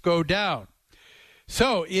prices go down.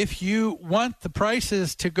 So if you want the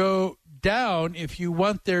prices to go down, if you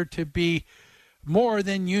want there to be more,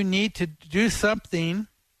 then you need to do something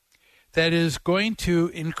that is going to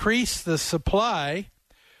increase the supply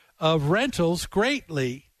of rentals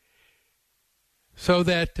greatly, so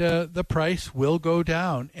that the price will go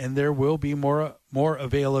down and there will be more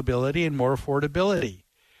availability and more affordability.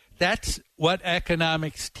 That's what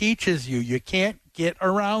economics teaches you. You can't get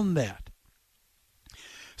around that.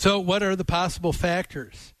 So what are the possible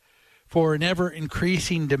factors for an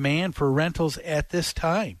ever-increasing demand for rentals at this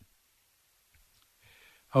time?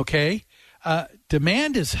 Okay,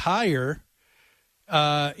 demand is higher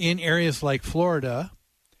in areas like Florida.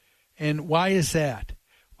 And why is that?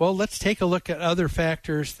 Well, let's take a look at other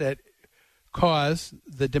factors that cause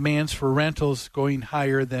the demands for rentals going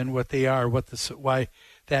higher than what they are, why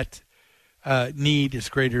that need is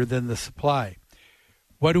greater than the supply.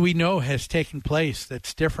 What do we know has taken place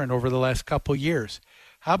that's different over the last couple years?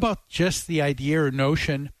 How about just the idea or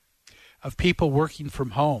notion of people working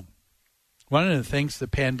from home? One of the things the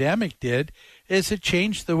pandemic did is it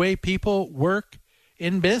changed the way people work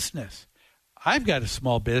in business. I've got a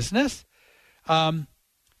small business, and,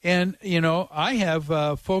 I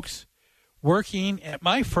have folks working at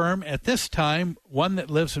my firm at this time, one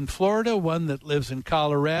that lives in Florida, one that lives in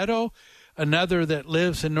Colorado, another that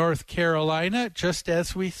lives in North Carolina, just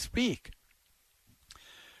as we speak.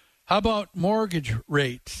 How about mortgage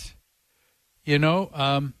rates? If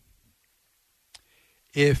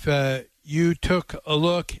you took a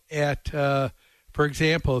look at, for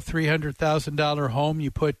example, a $300,000 home,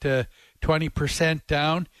 you put 20%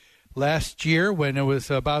 down. Last year, when it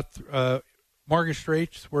was about mortgage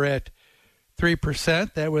rates were at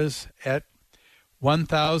 3%, that was at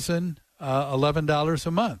 $1,011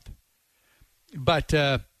 a month.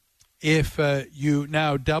 But if you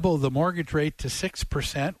now double the mortgage rate to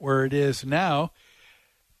 6%, where it is now,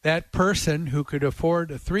 that person who could afford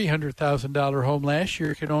a $300,000 home last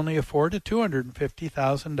year can only afford a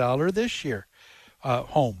 $250,000 this year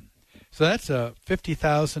home. So that's a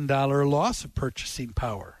 $50,000 loss of purchasing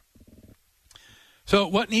power. So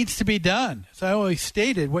what needs to be done? As I always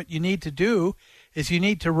stated, what you need to do is you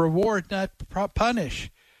need to reward, not punish.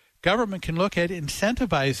 Government can look at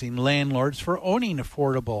incentivizing landlords for owning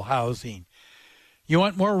affordable housing. You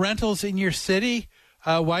want more rentals in your city?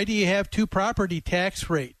 Why do you have two property tax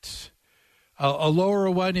rates? A lower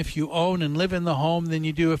one if you own and live in the home than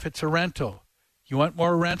you do if it's a rental. You want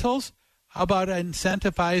more rentals? How about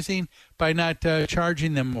incentivizing by not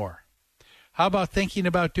charging them more? How about thinking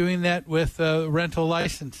about doing that with rental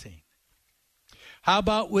licensing? How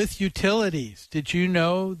about with utilities? Did you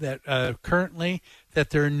know that currently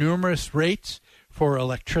that there are numerous rates for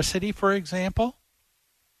electricity, for example?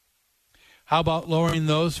 How about lowering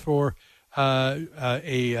those for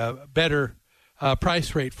a better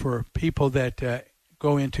price rate for people that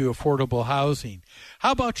go into affordable housing?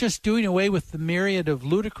 How about just doing away with the myriad of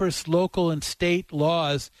ludicrous local and state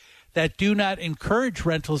laws that do not encourage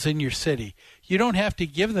rentals in your city? You don't have to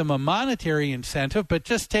give them a monetary incentive, but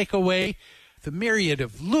just take away the myriad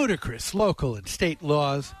of ludicrous local and state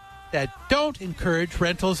laws that don't encourage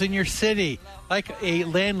rentals in your city, like a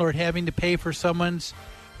landlord having to pay for someone's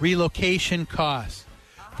relocation costs.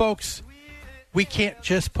 Folks, we can't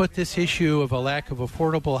just put this issue of a lack of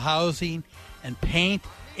affordable housing and paint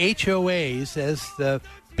HOAs as the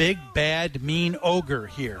big, bad, mean ogre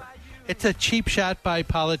here. It's a cheap shot by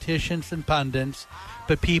politicians and pundits,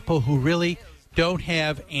 but people who really don't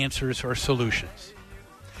have answers or solutions.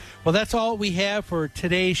 Well, that's all we have for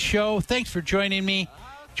today's show. Thanks for joining me.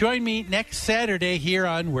 Join me next Saturday here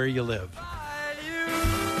on Where You Live.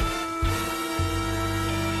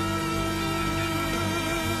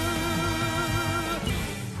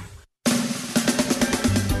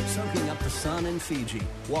 Soaking up the sun in Fiji,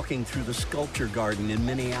 walking through the sculpture garden in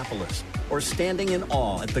Minneapolis, or standing in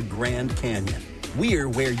awe at the Grand Canyon. We're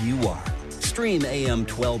where you are. Stream AM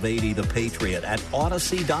 1280 The Patriot at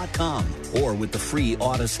Odyssey.com or with the free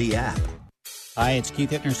Odyssey app. Hi, it's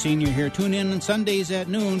Keith Hittner Sr. here. Tune in on Sundays at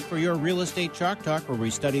noon for your Real Estate Chalk Talk, where we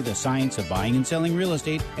study the science of buying and selling real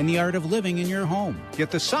estate and the art of living in your home.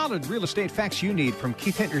 Get the solid real estate facts you need from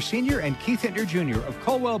Keith Hittner Sr. and Keith Hittner Jr. of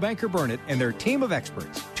Coldwell Banker Burnett and their team of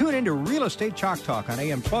experts. Tune in to Real Estate Chalk Talk on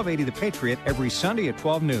AM 1280 The Patriot every Sunday at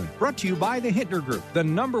 12 noon. Brought to you by the Hittner Group, the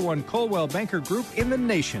 #1 Coldwell Banker Group in the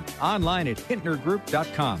nation. Online at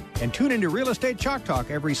HittnerGroup.com. And tune in to Real Estate Chalk Talk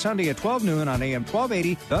every Sunday at 12 noon on AM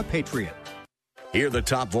 1280 The Patriot. Hear the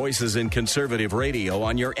top voices in conservative radio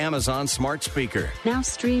on your Amazon smart speaker. Now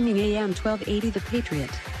streaming AM 1280 The Patriot.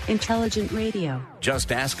 Intelligent radio.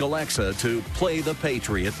 Just ask Alexa to play The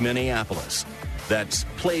Patriot Minneapolis. That's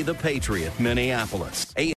Play The Patriot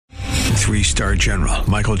Minneapolis. 3-star General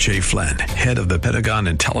Michael J. Flynn, head of the Pentagon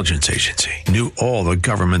Intelligence Agency, knew all the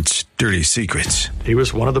government's dirty secrets. He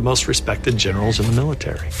was one of the most respected generals in the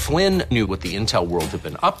military. Flynn knew what the intel world had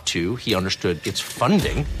been up to. He understood its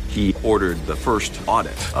funding. He ordered the first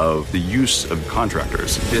audit of the use of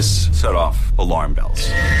contractors. This set off alarm bells.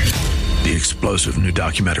 The explosive new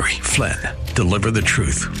documentary, Flynn, Deliver the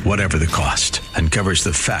Truth, Whatever the Cost, uncovers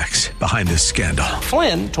the facts behind this scandal.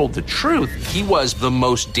 Flynn told the truth. He was the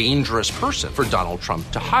most dangerous person for Donald Trump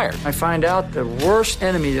to hire. I find out the worst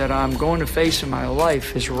enemy that I'm going to face in my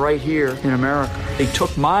life is right here in America. They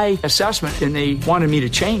took my assessment and they wanted me to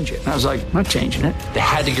change it. And I was like, I'm not changing it. They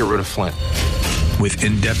had to get rid of Flynn. With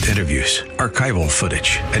in-depth interviews, archival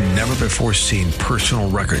footage, and never-before-seen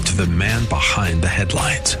personal records of the man behind the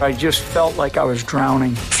headlines. I just felt like I was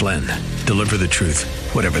drowning. Flynn, Deliver the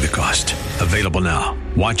Truth, Whatever the Cost. Available now.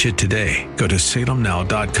 Watch it today. Go to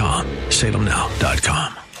salemnow.com.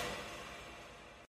 salemnow.com.